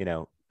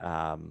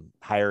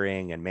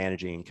hiring and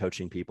managing and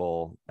coaching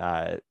people,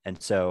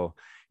 and so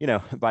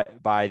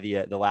by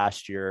the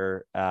last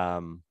year,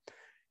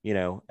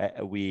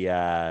 we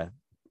I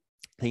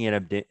think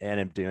ended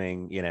up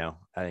doing,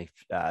 I think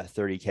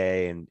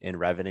 30K in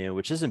revenue,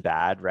 which isn't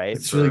bad, right?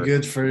 It's really For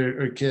good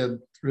for a kid.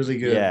 Really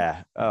good.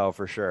 Yeah. Oh,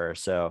 for sure.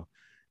 So,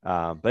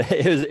 but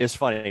it's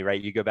funny,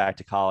 right? You go back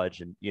to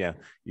college, and you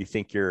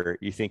think you're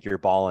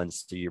balling,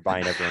 so you're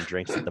buying everyone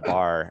drinks at the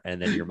bar,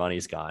 and then your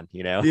money's gone.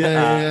 Yeah.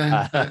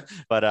 Yeah. Yeah.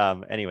 But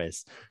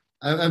anyways,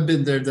 I've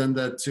been there, done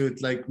that too.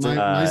 Like so,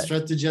 my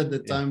strategy at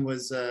the yeah, time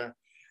was,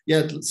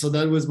 yeah. So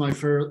that was my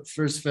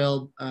first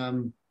failed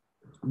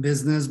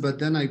business, but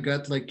then I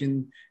got like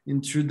in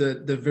through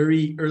the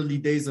very early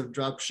days of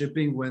drop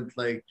shipping, when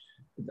like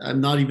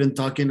I'm not even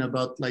talking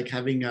about like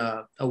having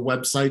a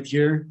website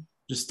here,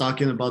 just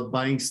talking about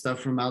buying stuff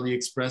from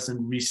AliExpress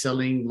and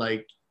reselling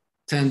like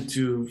 10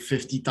 to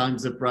 50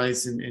 times the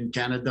price in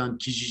Canada on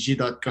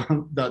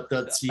kijiji.com.ca.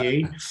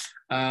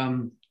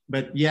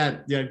 But yeah,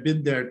 I've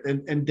been there.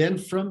 And then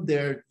from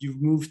there,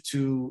 you've moved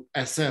to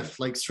SF,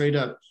 like straight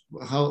up.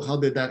 How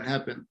did that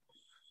happen?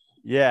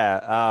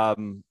 yeah.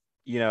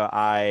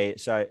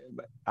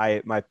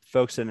 My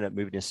folks ended up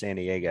moving to San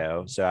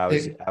Diego, so I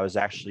was Okay. I was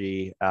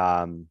actually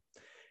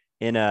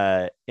in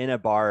a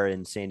bar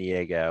in San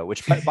Diego,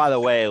 which by the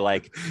way,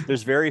 like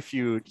there's very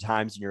few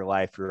times in your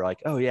life where you're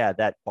like, oh yeah,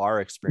 that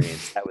bar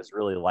experience, that was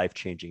really life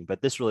changing.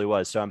 But this really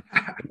was. So I'm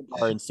in a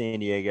bar in San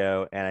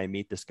Diego, and I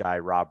meet this guy,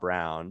 Rob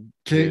Brown,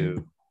 Okay.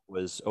 who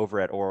was over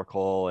at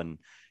Oracle. And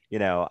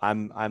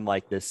I'm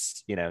like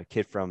this,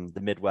 kid from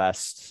the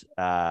Midwest,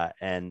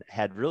 and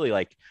had really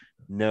like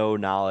no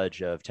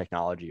knowledge of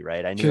technology,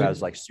 right? I knew I Okay.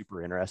 was like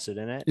super interested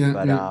in it, Yeah.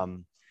 but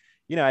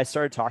Yeah. I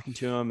started talking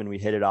to him, and we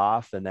hit it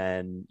off. And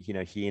then,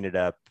 he ended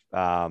up,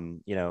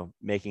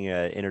 making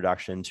an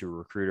introduction to a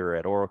recruiter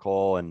at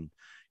Oracle. And,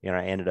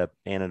 I ended up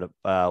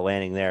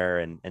landing there.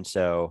 And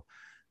so,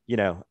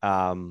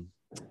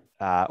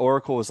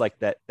 Oracle was like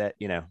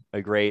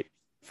a great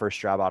first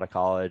job out of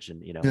college,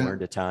 and, Yeah.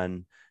 learned a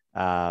ton,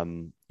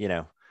 um, you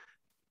know,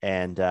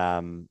 and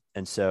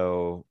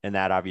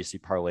that obviously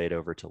parlayed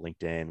over to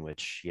LinkedIn,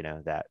 which,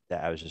 that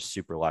I was just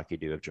super lucky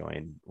to have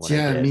joined when I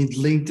Yeah, I did. mean,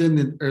 LinkedIn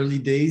in early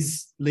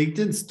days,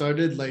 LinkedIn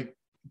started like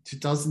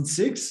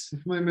 2006,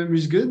 if my memory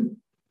is good.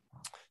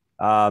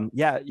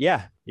 Yeah,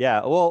 yeah,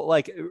 yeah. Well,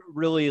 like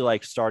really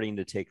like starting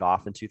to take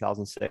off in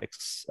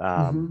 2006.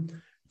 Mm-hmm.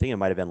 I think it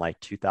might have been like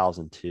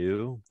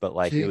 2002, but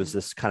like it was Okay.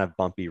 this kind of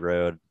bumpy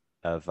road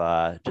of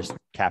just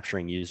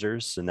capturing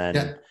users. And then,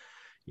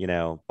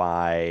 Yeah.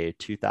 by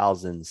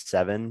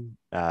 2007,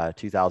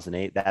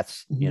 2008,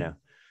 that's, Mm-hmm.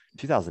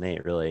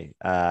 2008 really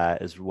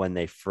is when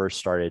they first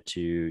started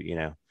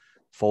to,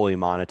 fully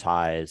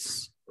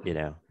monetize,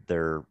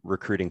 their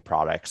recruiting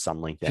products on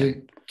LinkedIn.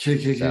 Okay. Okay.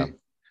 Okay. So, Okay.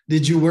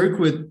 Did you work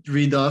with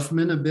Reid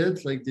Hoffman a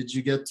bit? Like, did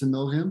you get to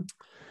know him?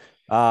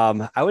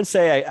 I wouldn't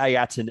say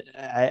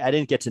I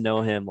didn't get to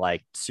know him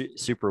like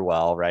super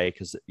well, right?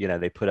 Because,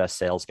 they put us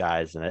sales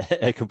guys in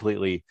a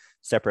completely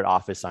separate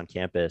office on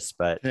campus.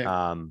 But, Okay.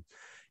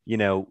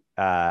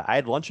 I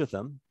had lunch with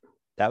him.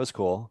 That was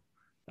cool.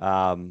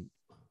 Um,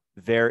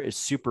 very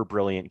super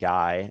brilliant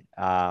guy.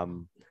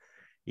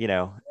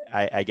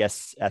 I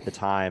guess at the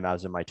time I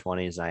was in my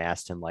 20s, and I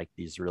asked him like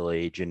these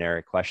really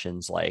generic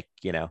questions, like,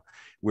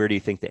 where do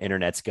you think the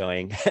internet's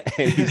going?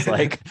 And he's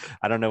like,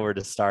 I don't know where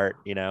to start,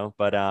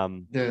 but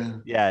Yeah.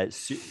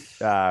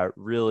 yeah,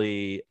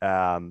 really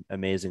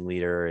amazing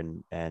leader,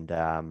 and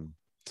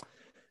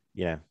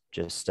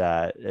just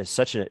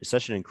such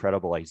an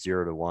incredible like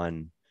 0 to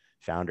 1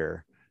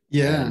 founder.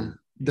 Yeah, And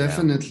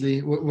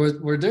definitely.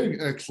 Were there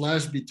a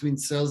clash between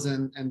sales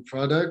and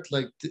product?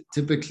 Like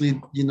typically,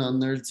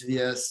 nerds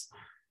vs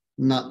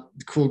not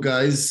cool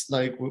guys.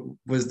 Like,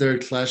 was there a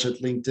clash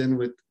at LinkedIn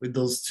with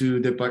those two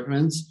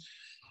departments?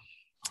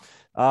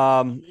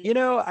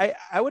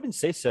 I wouldn't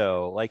say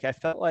so. Like I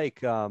felt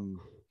like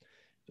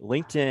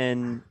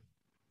LinkedIn,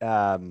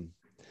 um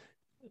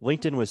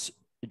LinkedIn was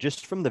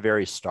just from the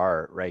very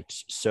start, right?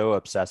 So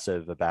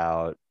obsessive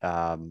about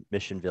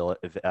mission,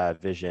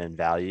 vision,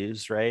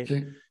 values, right?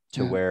 Okay.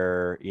 To Yeah.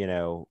 where,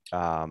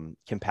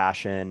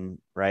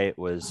 compassion, right,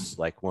 was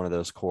like one of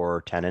those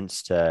core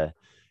tenets to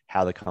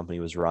how the company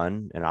was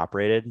run and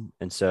operated.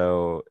 And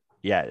so,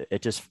 yeah,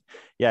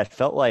 it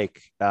felt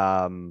like,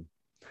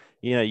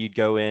 you'd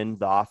go in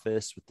the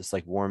office with this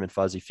like warm and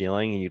fuzzy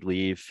feeling, and you'd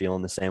leave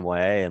feeling the same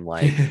way. And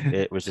like,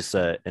 it was just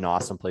an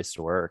awesome place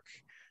to work,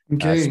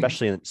 Okay.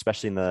 especially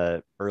in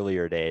the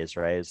earlier days,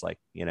 right? It's like,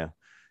 Yeah.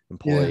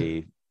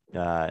 employee,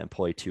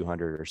 employee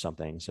 200 or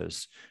something. So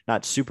it's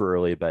not super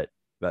early, but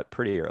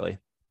pretty early.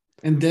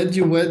 And then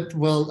you went,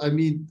 well, I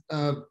mean,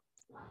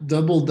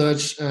 Double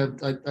Dutch,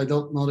 I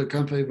don't know the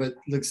company, but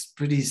looks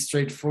pretty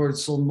straightforward.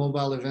 Sold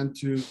mobile event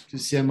to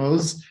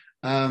CMOs.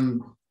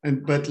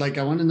 And but like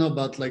I want to know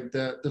about like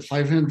the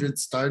 500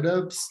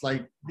 startups.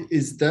 Like,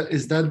 is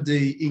that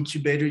the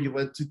incubator you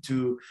went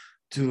to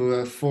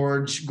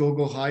Forge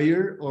Go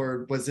Hire,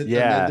 or was it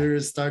Yeah.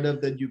 another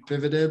startup that you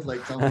pivoted?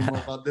 Like, tell me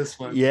more about this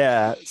one.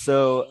 Yeah.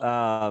 So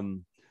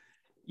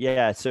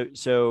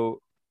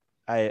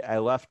I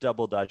left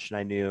Double Dutch, and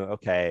I knew,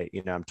 okay,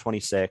 I'm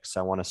 26.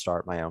 I want to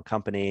start my own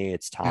company.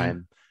 It's Yeah.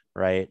 time,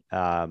 right?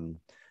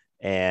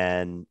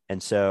 And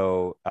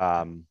so,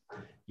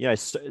 I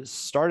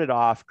started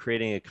off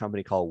creating a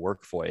company called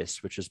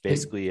Workvoice, which is Okay.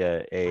 basically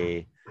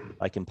a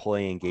like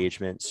employee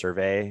engagement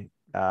survey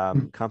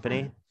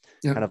company,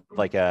 Yeah. kind of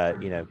like a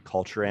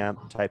culture amp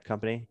type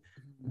company.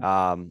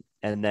 And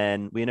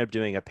then we ended up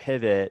doing a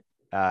pivot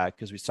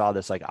because we saw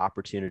this like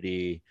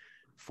opportunity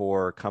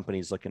for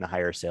companies looking to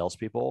hire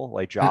salespeople.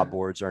 Like, Yeah. job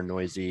boards are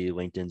noisy,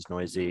 LinkedIn's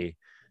noisy.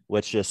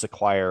 Let's just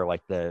acquire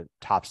like the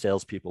top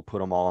salespeople, put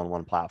them all on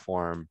one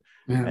platform,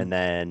 Yeah. and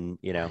then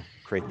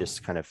create this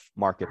kind of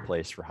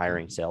marketplace for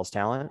hiring sales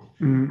talent.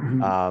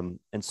 Mhm.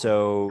 And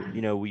so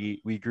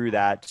we grew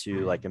that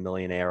to like 1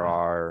 million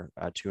ARR,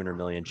 200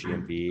 million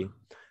GMV.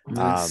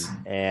 Nice.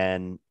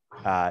 And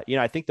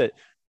I think that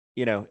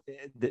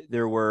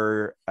there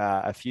were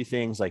a few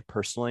things like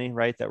personally,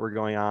 right, that were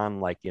going on.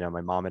 Like,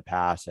 my mom had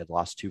passed. I'd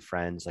lost 2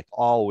 friends, like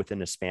all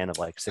within a span of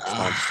like 6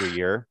 months to a Ah,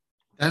 year.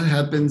 that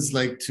happens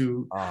like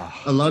to a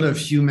Oh, lot of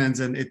humans,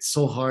 and it's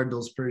so hard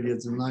those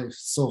periods in life.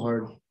 So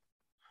hard.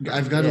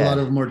 I've got a lot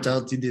yeah. of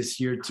mortality this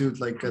year too,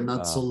 like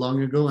not so Uh,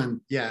 long ago. And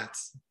yeah,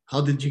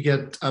 how did you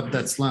get up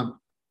that slump?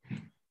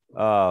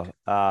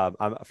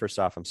 First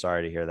off, I'm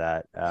sorry to hear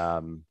that.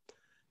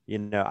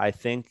 I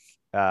think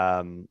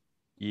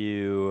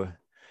you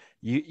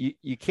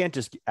you can't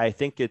just, I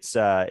think it's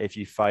if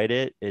you fight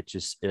it,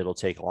 it'll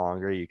take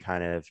longer. You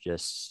kind of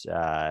just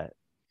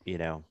you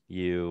know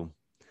you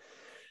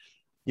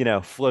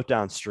float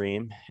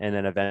downstream, and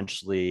then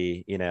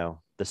eventually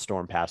the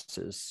storm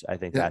passes. I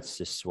think Yeah. that's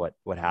just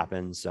what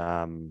happens.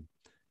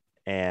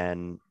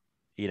 And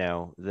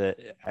the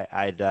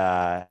I'd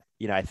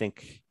I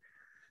think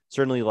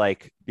certainly,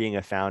 like, being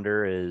a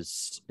founder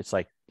it's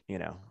like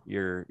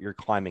you're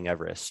climbing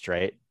Everest,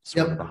 right? It's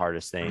one of the Yep.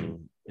 hardest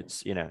thing.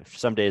 It's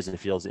some days it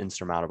feels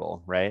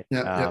insurmountable, right?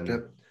 Yep. Yep.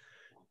 Yep.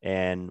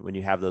 And when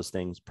you have those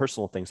things,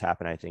 personal things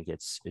happen, I think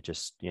it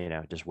just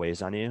just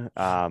weighs on you.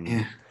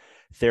 Yeah.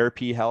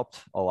 Therapy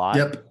helped a lot,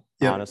 Yep.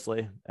 Yep.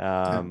 honestly.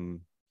 Yep.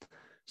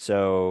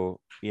 So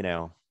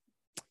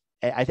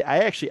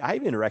I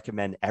even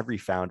recommend every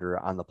founder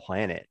on the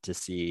planet to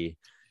see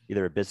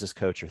either a business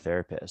coach or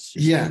therapist,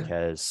 just Yeah.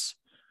 because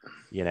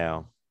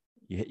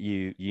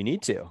you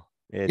need to.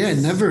 Yeah, it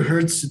It's never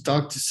hurts to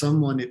talk to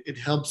someone. It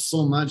helps so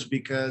much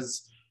because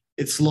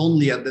it's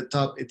lonely at the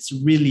top. It's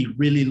really,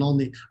 really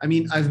lonely. I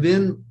mean, I've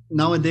been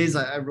nowadays,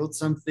 I wrote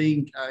something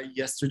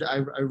yesterday.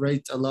 I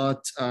write a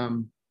lot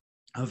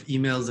of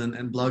emails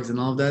and blogs and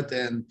all of that.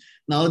 And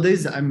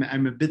nowadays,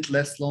 I'm a bit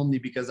less lonely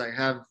because I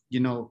have,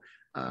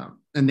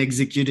 an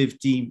executive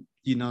team,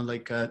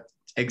 like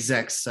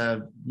execs,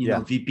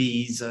 yeah,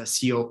 VPs,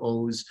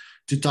 COOs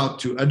to talk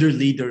to other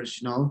leaders,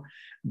 yeah,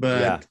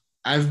 but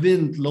I've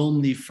been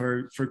lonely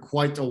for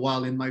quite a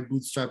while in my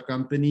bootstrap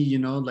company,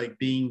 like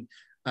being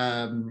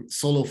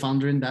solo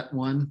founder in that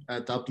one,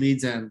 Top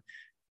Leads, and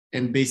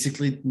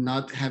basically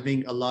not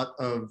having a lot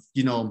of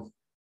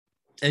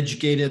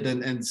educated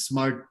and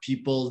smart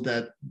people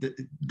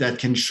that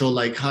can show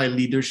like high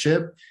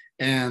leadership,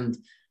 and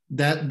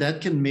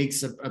that can make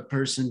a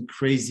person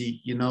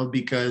crazy,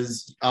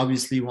 because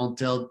obviously you won't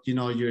tell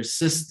your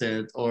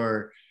assistant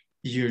or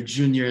your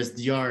junior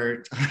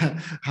SDR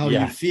how you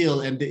yeah,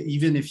 feel, and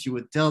even if you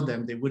would tell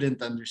them, they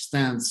wouldn't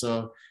understand.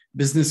 So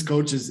business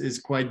coach is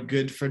quite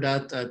good for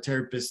that,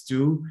 therapist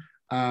too,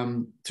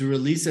 to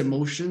release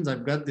emotions.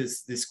 I've got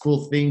this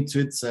cool thing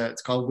to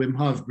it's called Wim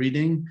Hof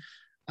breathing.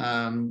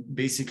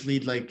 Basically,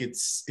 like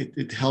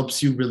it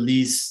helps you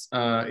release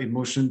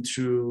emotion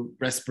through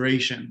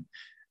respiration,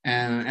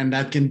 and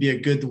that can be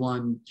a good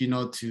one,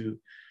 to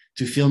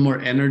feel more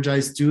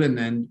energized too, and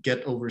then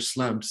get over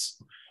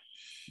slumps.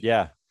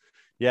 yeah,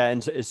 yeah.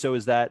 And so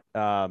is that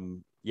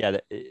yeah,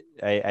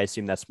 I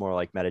assume that's more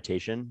like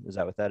meditation. Is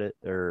that what that is?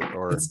 Or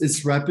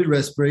It's rapid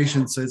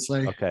respiration, so it's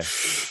like okay.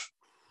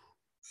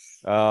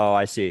 Oh,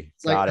 I see.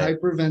 It's like Got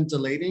it.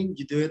 hyperventilating.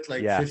 You do it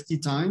like Yeah. 50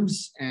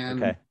 times,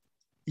 and Okay.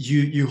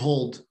 you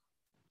hold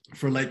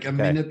for like a Okay.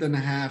 minute and a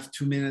half,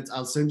 2 minutes.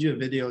 I'll send you a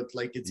video. It's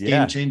like it's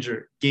Yeah.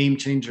 game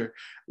changer.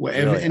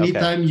 Wherever Really. Okay.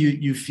 anytime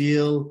you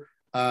feel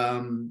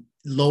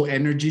low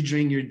energy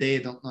during your day, I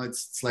don't know.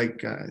 It's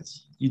like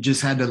you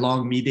just had a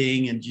long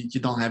meeting and you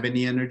don't have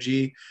any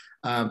energy.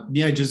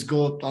 Me, I just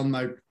go up on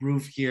my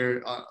roof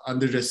here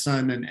under the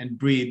sun and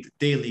breathe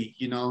daily.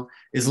 You know,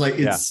 it's like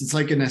Yeah. it's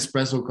like an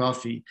espresso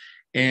coffee,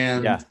 Yeah.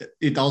 and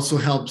it also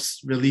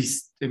helps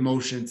release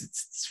emotions.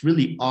 It's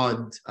really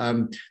odd.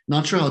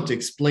 Not sure how to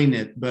explain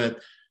it, but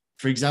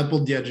for example,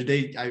 the other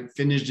day I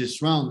finished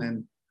this round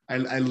and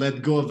I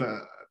let go of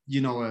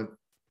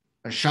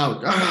a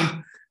shout.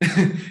 Ah!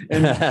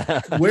 And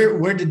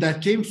where did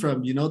that came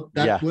from? You know,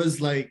 that Yeah.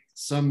 was like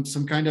some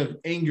kind of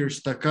anger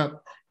stuck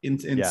up in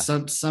Yeah.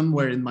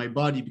 somewhere in my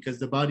body, because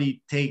the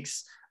body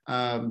takes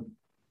um,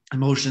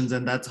 emotions,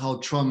 and that's how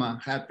trauma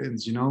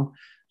happens. You know,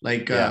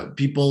 like Yeah.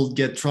 people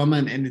get trauma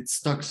and it's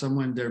stuck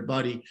somewhere in their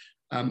body.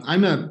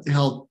 I'm a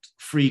health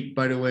freak,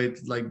 by the way,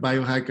 like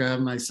biohacker. I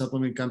have my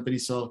supplement company,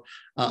 so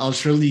I'll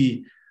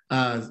surely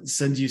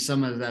send you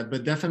some of that.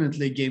 But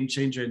definitely a game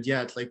changer. And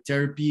yeah, like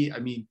therapy, I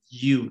mean,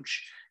 huge.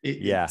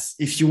 Yeah. It's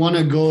if you want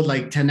to go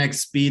like 10x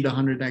speed,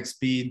 100x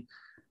speed,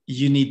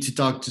 you need to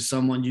talk to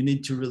someone. You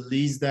need to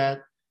release that.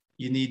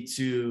 You need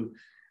to.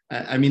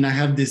 I mean, I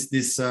have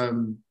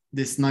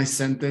this nice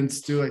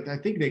sentence too. I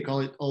think they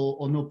call it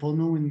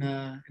onopono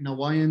in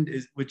Hawaiian,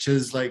 which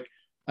is like,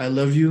 I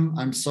love you,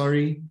 I'm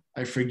sorry,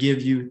 I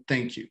forgive you,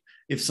 thank you.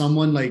 If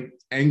someone like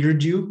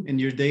angered you in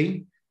your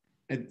day,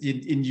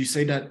 and you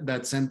say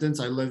that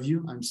sentence, I love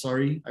you, I'm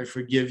sorry, I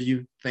forgive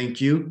you,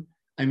 thank you.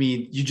 I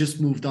mean, you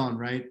just moved on,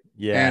 right?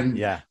 Yeah. And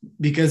Yeah.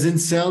 because in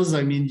sales,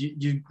 I mean,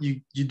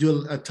 you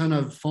do a ton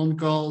of phone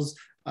calls.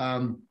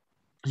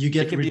 You It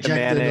get can be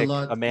rejected a a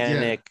lot. Yeah.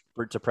 manic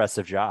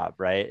depressive job,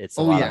 right? It's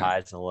a Oh lot of yeah.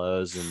 highs and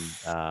lows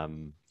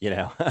and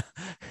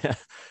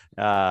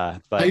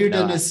but Higher no,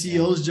 than a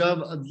CEO's job,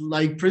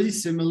 like pretty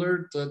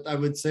similar to, I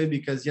would say,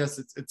 because yes,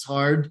 it's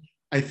hard.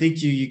 I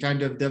think you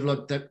kind of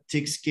develop that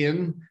thick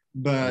skin, yeah.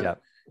 but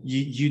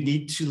you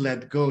need to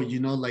let go. You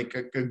know, like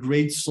a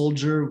great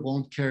soldier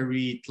won't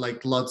carry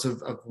like lots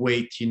of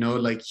weight. You know,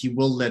 like he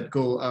will let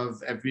go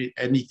of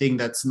anything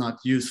that's not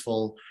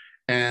useful.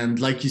 And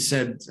like you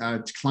said,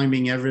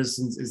 climbing Everest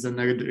is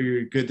another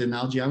good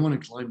analogy. I want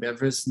to climb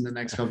Everest in the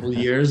next couple of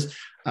years,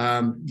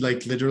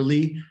 like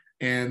literally.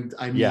 And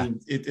I Yeah. mean,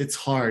 it's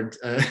hard.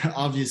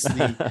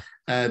 Obviously,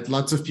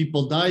 lots of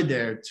people die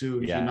there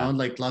too. You know,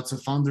 Yeah. like lots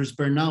of founders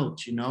burn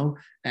out. You know,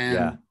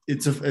 Yeah. and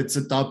it's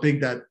a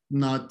topic that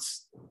not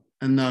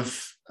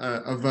enough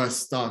of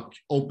us talk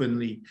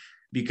openly,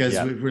 because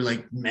Yeah. we're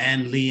like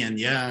manly and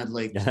yeah,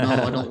 like no,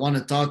 I don't want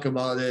to talk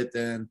about it,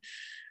 and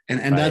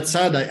Right. that's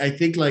sad. I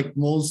think like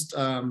most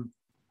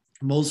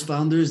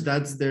founders,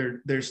 that's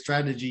their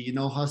strategy. You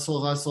know, hustle,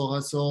 hustle,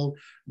 hustle.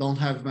 Don't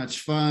have much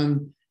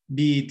fun.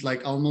 Be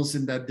like almost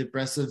in that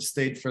depressive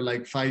state for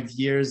like 5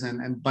 years,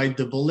 and bite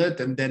the bullet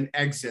and then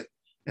exit.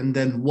 And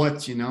then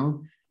what? You know,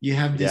 you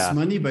have this Yeah.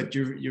 money, but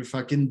you're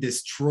fucking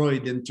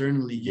destroyed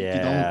internally.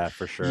 Yeah,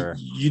 for sure.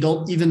 You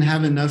don't even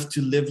have enough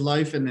to live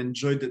life and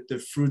enjoy the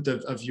fruit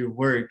of your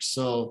work.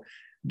 So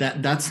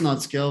that's not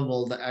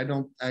scalable.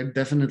 I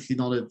definitely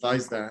don't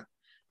advise that.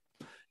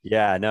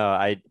 Yeah, no,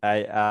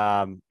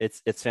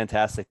 it's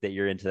fantastic that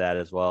you're into that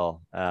as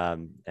well.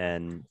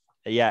 And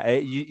yeah,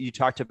 you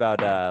talked about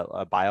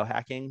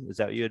biohacking. Is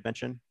that what you had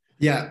mentioned?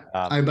 Yeah,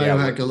 I Yeah, what,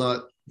 biohack a lot.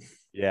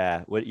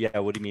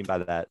 what do you mean by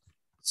that?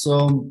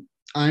 So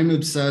I'm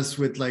obsessed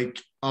with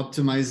like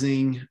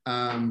optimizing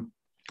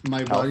my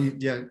Health? body.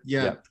 Yeah,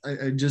 yeah.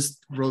 Yeah. I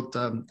just wrote.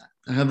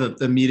 I have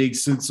a meeting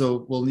soon,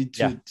 so we'll need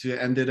Yeah. to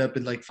end it up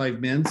in like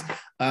 5 minutes.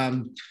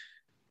 Um,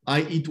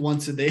 I eat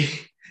once a day,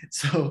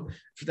 so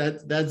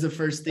that's the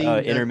first thing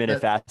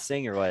Intermittent that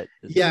fasting or what?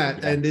 yeah,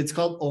 Yeah. and it's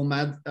called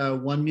OMAD,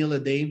 1 meal a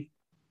day.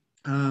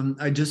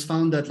 I just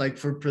found that like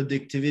for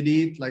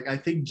productivity, like I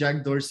think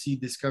Jack Dorsey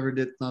discovered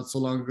it not so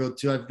long ago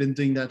too. I've been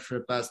doing that for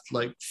the past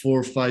like 4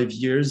 or 5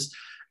 years,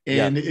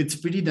 Yeah. and it's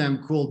pretty damn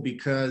cool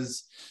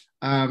because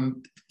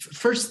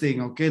first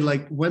thing, okay,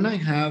 like when I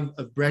have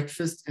a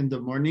breakfast in the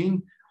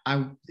morning, I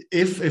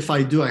if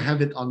I do, I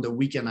have it on the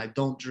weekend. I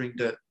don't during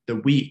the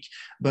week,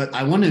 but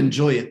I want to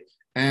enjoy it,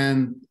 and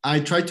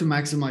I try to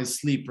maximize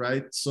sleep,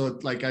 right? So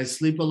like I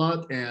sleep a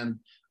lot, and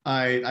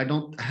I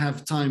don't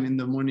have time in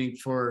the morning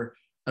for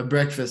a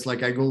breakfast.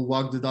 Like I go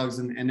walk the dogs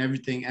and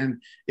everything. And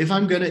if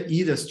I'm gonna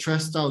eat a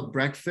stressed out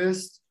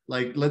breakfast,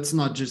 like let's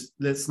not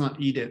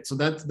eat it. So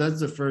that's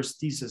the first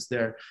thesis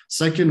there.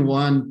 Second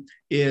one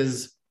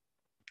is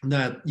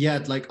that yeah,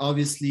 like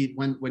obviously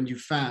when you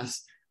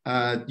fast,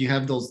 you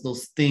have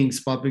those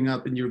things popping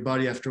up in your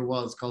body after a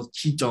while. It's called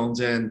ketones,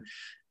 and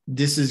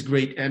this is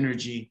great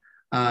energy.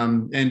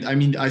 And I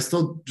mean, I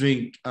still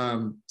drink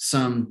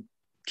some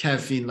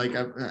caffeine. Like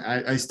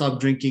I stopped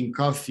drinking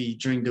coffee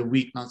during the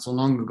week not so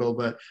long ago,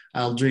 but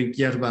I'll drink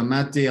yerba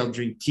mate, I'll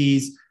drink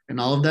teas and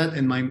all of that,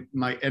 and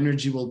my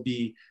energy will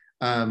be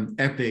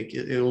epic.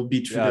 It will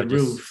be through Oh, the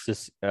roof.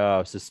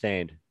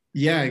 sustained.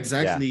 Yeah, Yeah.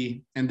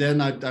 exactly. And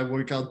then I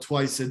work out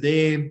twice a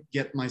day,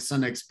 get my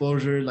sun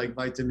exposure, like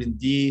vitamin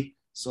D.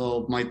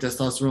 So my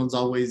testosterone's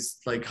always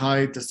like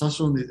high.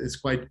 Testosterone is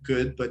quite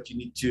good, but you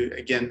need to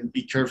again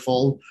be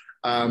careful.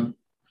 Um,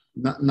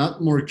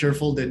 not more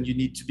careful than you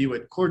need to be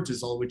with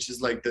cortisol, which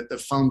is like the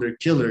founder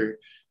killer.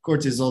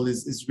 Cortisol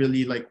is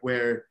really like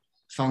where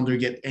founder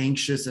get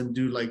anxious and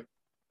do like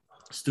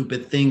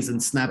stupid things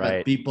and snap at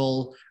Right.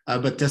 people.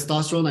 But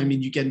testosterone, I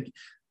mean, you can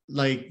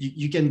like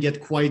you can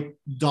get quite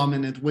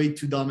dominant, way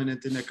too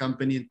dominant in a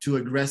company, too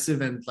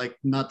aggressive, and like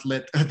not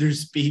let others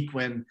speak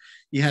when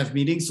you have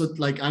meetings. So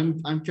like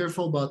I'm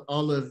careful about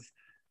all of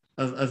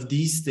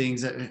these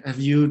things. Have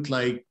you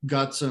like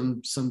got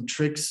some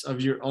tricks of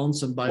your own,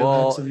 some biohacks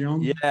Well, of your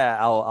own? yeah,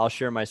 I'll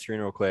share my screen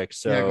real quick.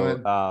 Yeah, go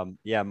So, ahead.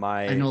 yeah, I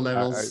my know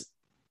levels.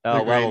 They're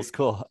oh, great. levels,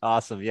 cool,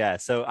 awesome, yeah.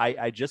 So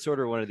I just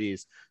ordered one of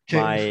these.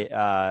 Okay.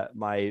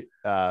 My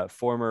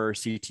former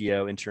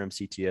CTO, interim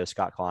CTO,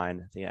 Scott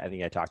Klein. I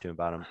think I talked to you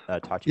about him.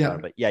 Yeah.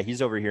 But yeah,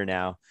 he's over here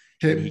now,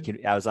 and he Okay.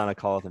 can. I was on a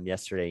call with him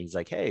yesterday. He's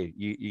like, "Hey,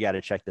 you got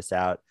to check this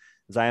out."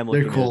 Because I am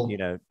They're looking to,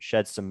 cool.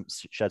 shed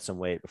some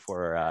weight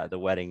before the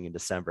wedding in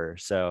December.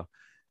 So,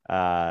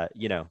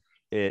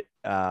 it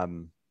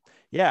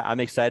yeah, I'm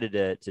excited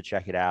to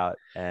check it out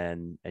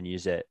and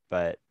use it.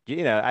 But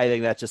I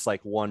think that's just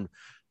like one,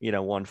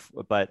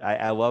 but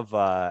I love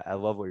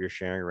what you're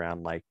sharing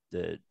around like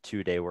the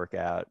 2-day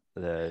workout,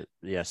 the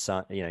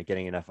sun,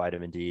 getting enough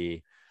vitamin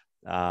D,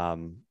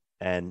 um,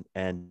 and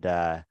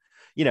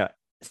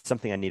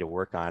something I need to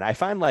work on. I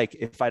find like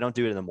if I don't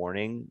do it in the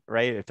morning,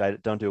 right? If I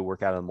don't do a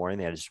workout in the morning,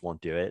 then I just won't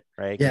do it,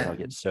 right? Because Yeah. I'll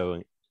get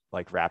so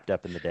like wrapped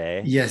up in the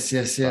day. Yes,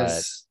 yes, But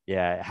yes.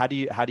 yeah, how do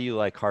you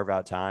like carve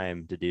out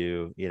time to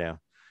do,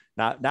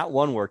 not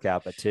one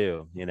workout, but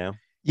two,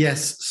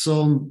 Yes.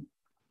 So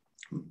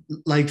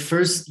like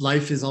first,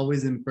 life is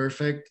always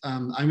imperfect.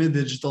 I'm a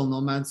digital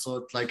nomad, so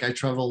it's like I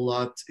travel a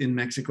lot in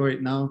Mexico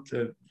right now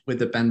with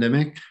the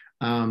pandemic.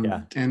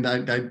 Yeah. And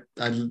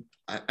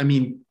I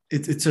mean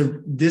it's a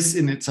this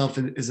in itself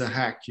is a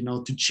hack,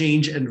 to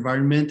change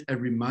environment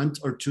every month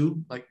or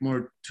two, like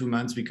more 2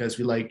 months because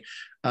we like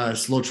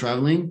slow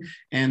traveling,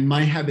 and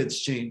my habits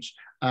change.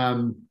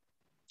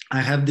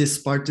 I have this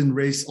Spartan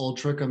Race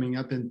Ultra coming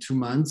up in 2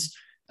 months.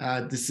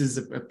 This is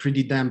a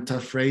pretty damn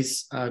tough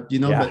race,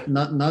 Yeah. but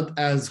not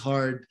as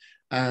hard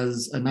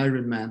as an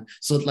Ironman.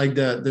 So like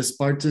the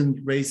Spartan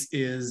race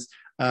is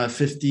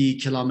 50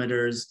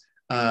 kilometers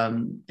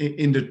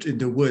in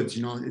the woods.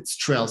 It's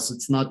trails.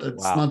 It's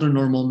Wow. not a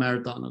normal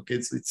marathon. Okay,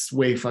 it's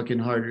way fucking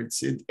harder.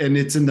 And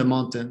it's in the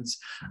mountains,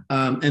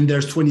 and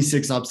there's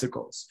 26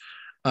 obstacles.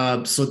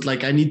 So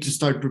like I need to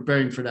start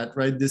preparing for that,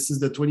 right? This is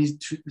the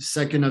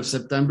 22nd of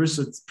September,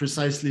 so it's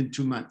precisely in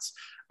 2 months.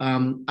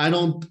 I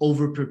don't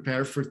over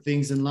prepare for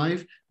things in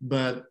life,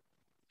 but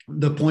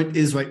the point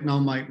is right now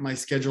my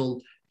schedule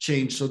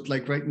changed. So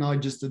like right now I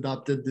just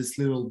adopted this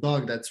little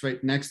dog that's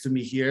right next to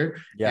me here,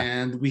 Yeah.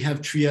 and we have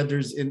three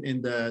others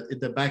in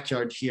the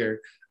backyard here.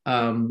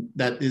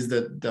 That is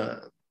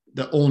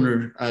the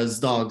owner as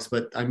dogs,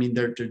 but I mean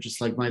they're just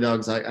like my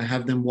dogs. I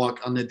have them walk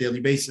on a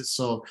daily basis.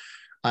 So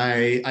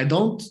I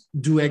don't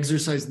do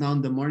exercise now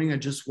in the morning. I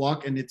just walk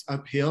and it's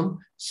uphill.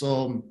 So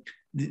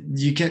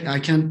I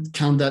can't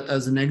count that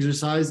as an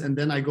exercise. And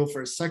then I go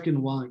for a second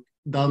walk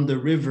down the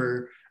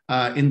river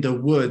in the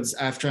woods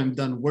after I'm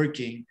done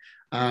working.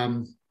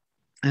 Um,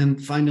 and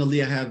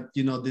finally I have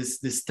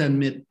this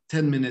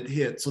 10-minute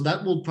hit. So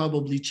that will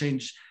probably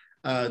change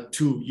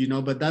too,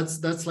 but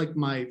that's like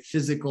my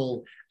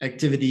physical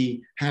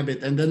activity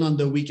habit. And then on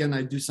the weekend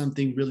I do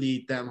something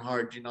really damn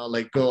hard,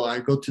 like I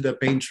go to the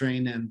pain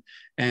train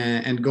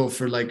and go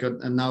for like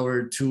an hour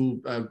or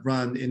two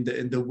run in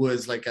the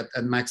woods, like at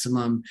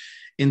maximum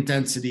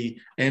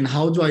intensity. And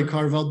how do I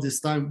carve out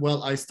this time?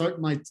 Well, I start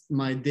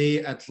my day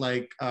at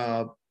like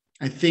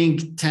I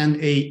think 10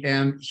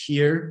 a.m.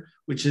 here,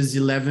 which is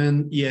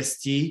 11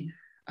 EST.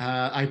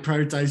 I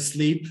prioritize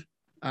sleep,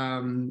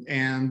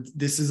 and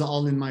this is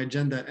all in my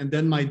agenda. And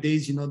then my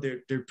days,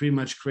 they're pretty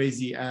much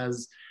crazy,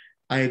 as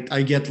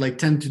I get like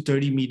 10 to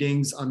 30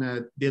 meetings on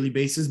a daily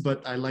basis,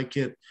 but I like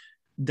it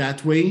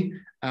that way.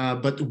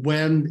 But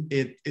when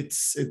it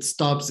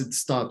stops, it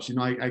stops.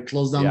 I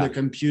close down the Yeah.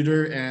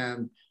 computer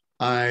and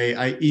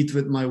I eat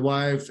with my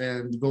wife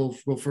and go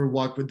for a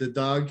walk with the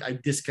dog. I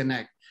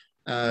disconnect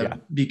Yeah.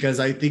 because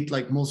I think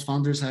like most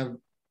founders have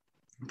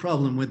a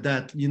problem with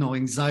that.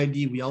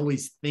 Anxiety. We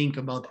always think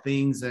about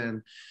things,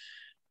 and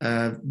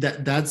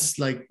that's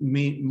like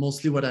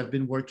mostly what I've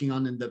been working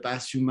on in the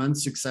past few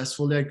months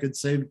successfully, I could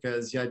say,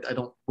 because I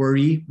don't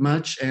worry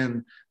much.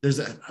 And there's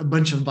a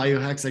bunch of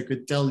biohacks I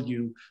could tell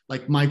you,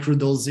 like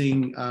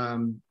microdosing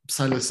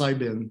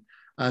psilocybin.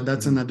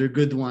 That's Hmm. another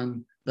good one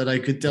that I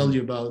could tell Hmm.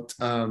 you about.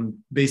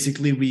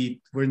 Basically,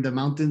 we're in the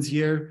mountains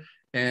here,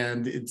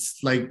 and it's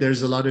like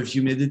there's a lot of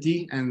humidity,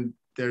 and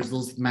there's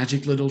those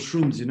magic little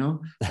shrooms,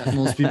 that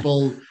most people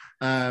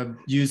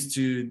use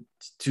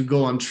to go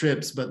on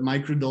trips. But Yeah.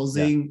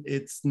 microdosing,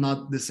 it's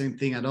not the same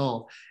thing at all.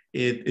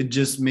 It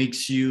just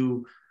makes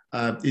you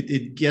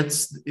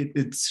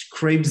it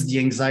scrapes the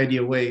anxiety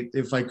away,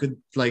 if I could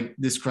like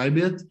describe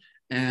it.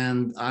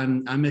 And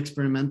I'm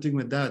experimenting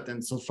with that,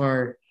 and so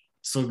far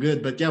so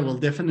good. But yeah, we'll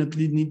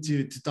definitely need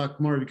to talk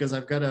more, because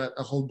I've got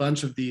a whole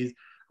bunch of these.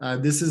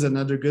 This is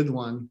another good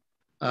one.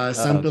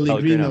 San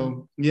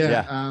Pellegrino. Yeah.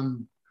 Yeah.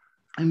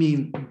 I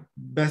mean,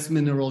 best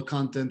mineral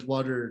content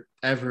water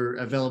ever,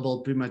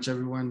 available pretty much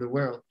everywhere in the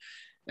world.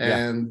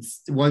 Yeah. And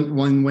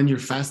when you're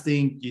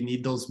fasting, you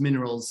need those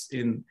minerals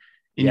in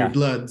your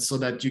blood so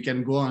that you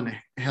can go on.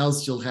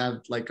 Else you'll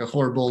have like a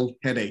horrible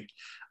headache.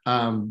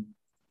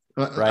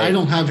 Right. I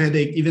don't have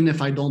headache even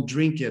if I don't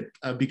drink it,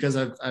 because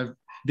I've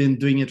been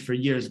doing it for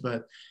years.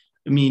 But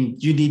I mean,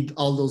 you need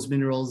all those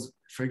minerals,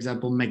 for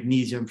example,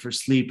 magnesium for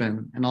sleep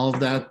and all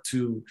of that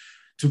to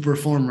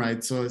perform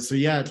right. So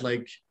yeah,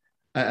 like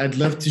I'd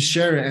love to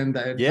share, and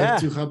I'd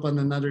love to hop on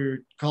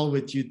another call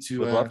with you to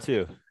would love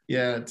to.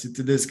 Yeah,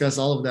 to discuss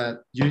all of that.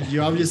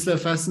 You're obviously a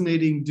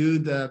fascinating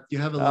dude. You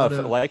have a lot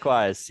of.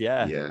 Likewise.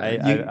 Yeah.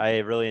 I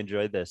really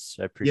enjoyed this.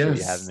 I appreciate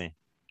you having me.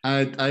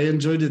 I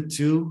enjoyed it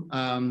too.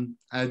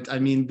 I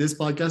mean, this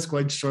podcast is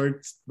quite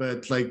short,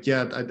 but like,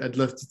 yeah, I'd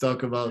love to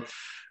talk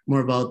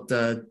more about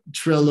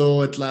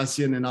Trello,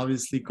 Atlassian, and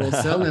obviously Cold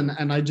Cell.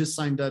 and I just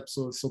signed up,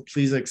 so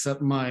please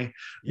accept my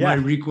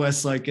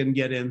request so I can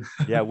get in.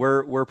 Yeah,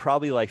 we're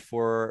probably like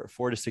 4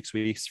 to 6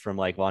 weeks from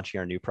like launching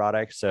our new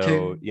product. So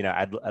okay. You know,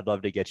 I'd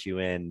love to get you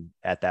in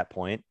at that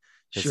point.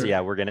 Sure.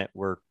 Yeah,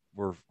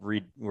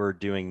 we're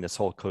doing this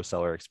whole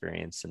co-seller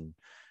experience, and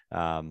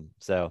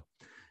so.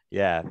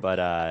 Yeah,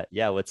 but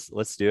yeah,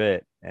 let's do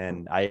it.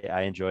 And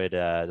I enjoyed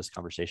this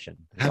conversation.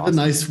 Have awesome. A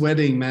nice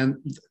wedding,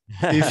 man.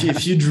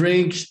 if you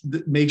drink,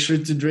 make sure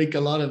to drink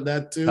a lot of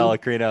that too.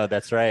 Pellegrino,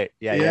 that's right.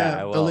 Yeah,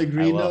 I will.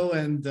 Pellegrino,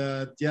 and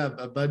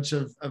a bunch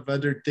of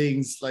other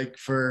things like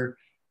for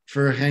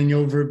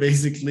hangover,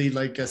 basically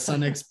like a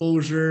sun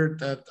exposure.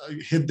 That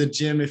hit the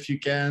gym if you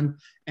can,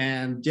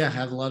 and yeah,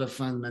 have a lot of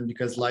fun, man.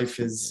 Because life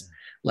is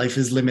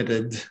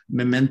limited.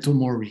 Memento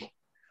mori.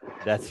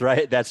 That's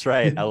right.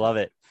 I love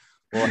it.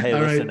 Well, hey,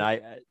 listen,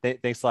 right.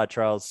 Thanks a lot,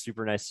 Charles.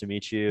 Super nice to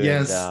meet you.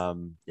 Yes.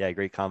 And,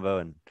 great convo,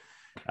 and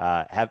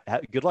have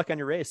good luck on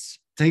your race.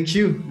 Thank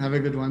you. Have a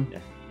good one. Yeah,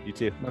 you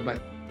too.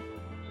 Bye-bye.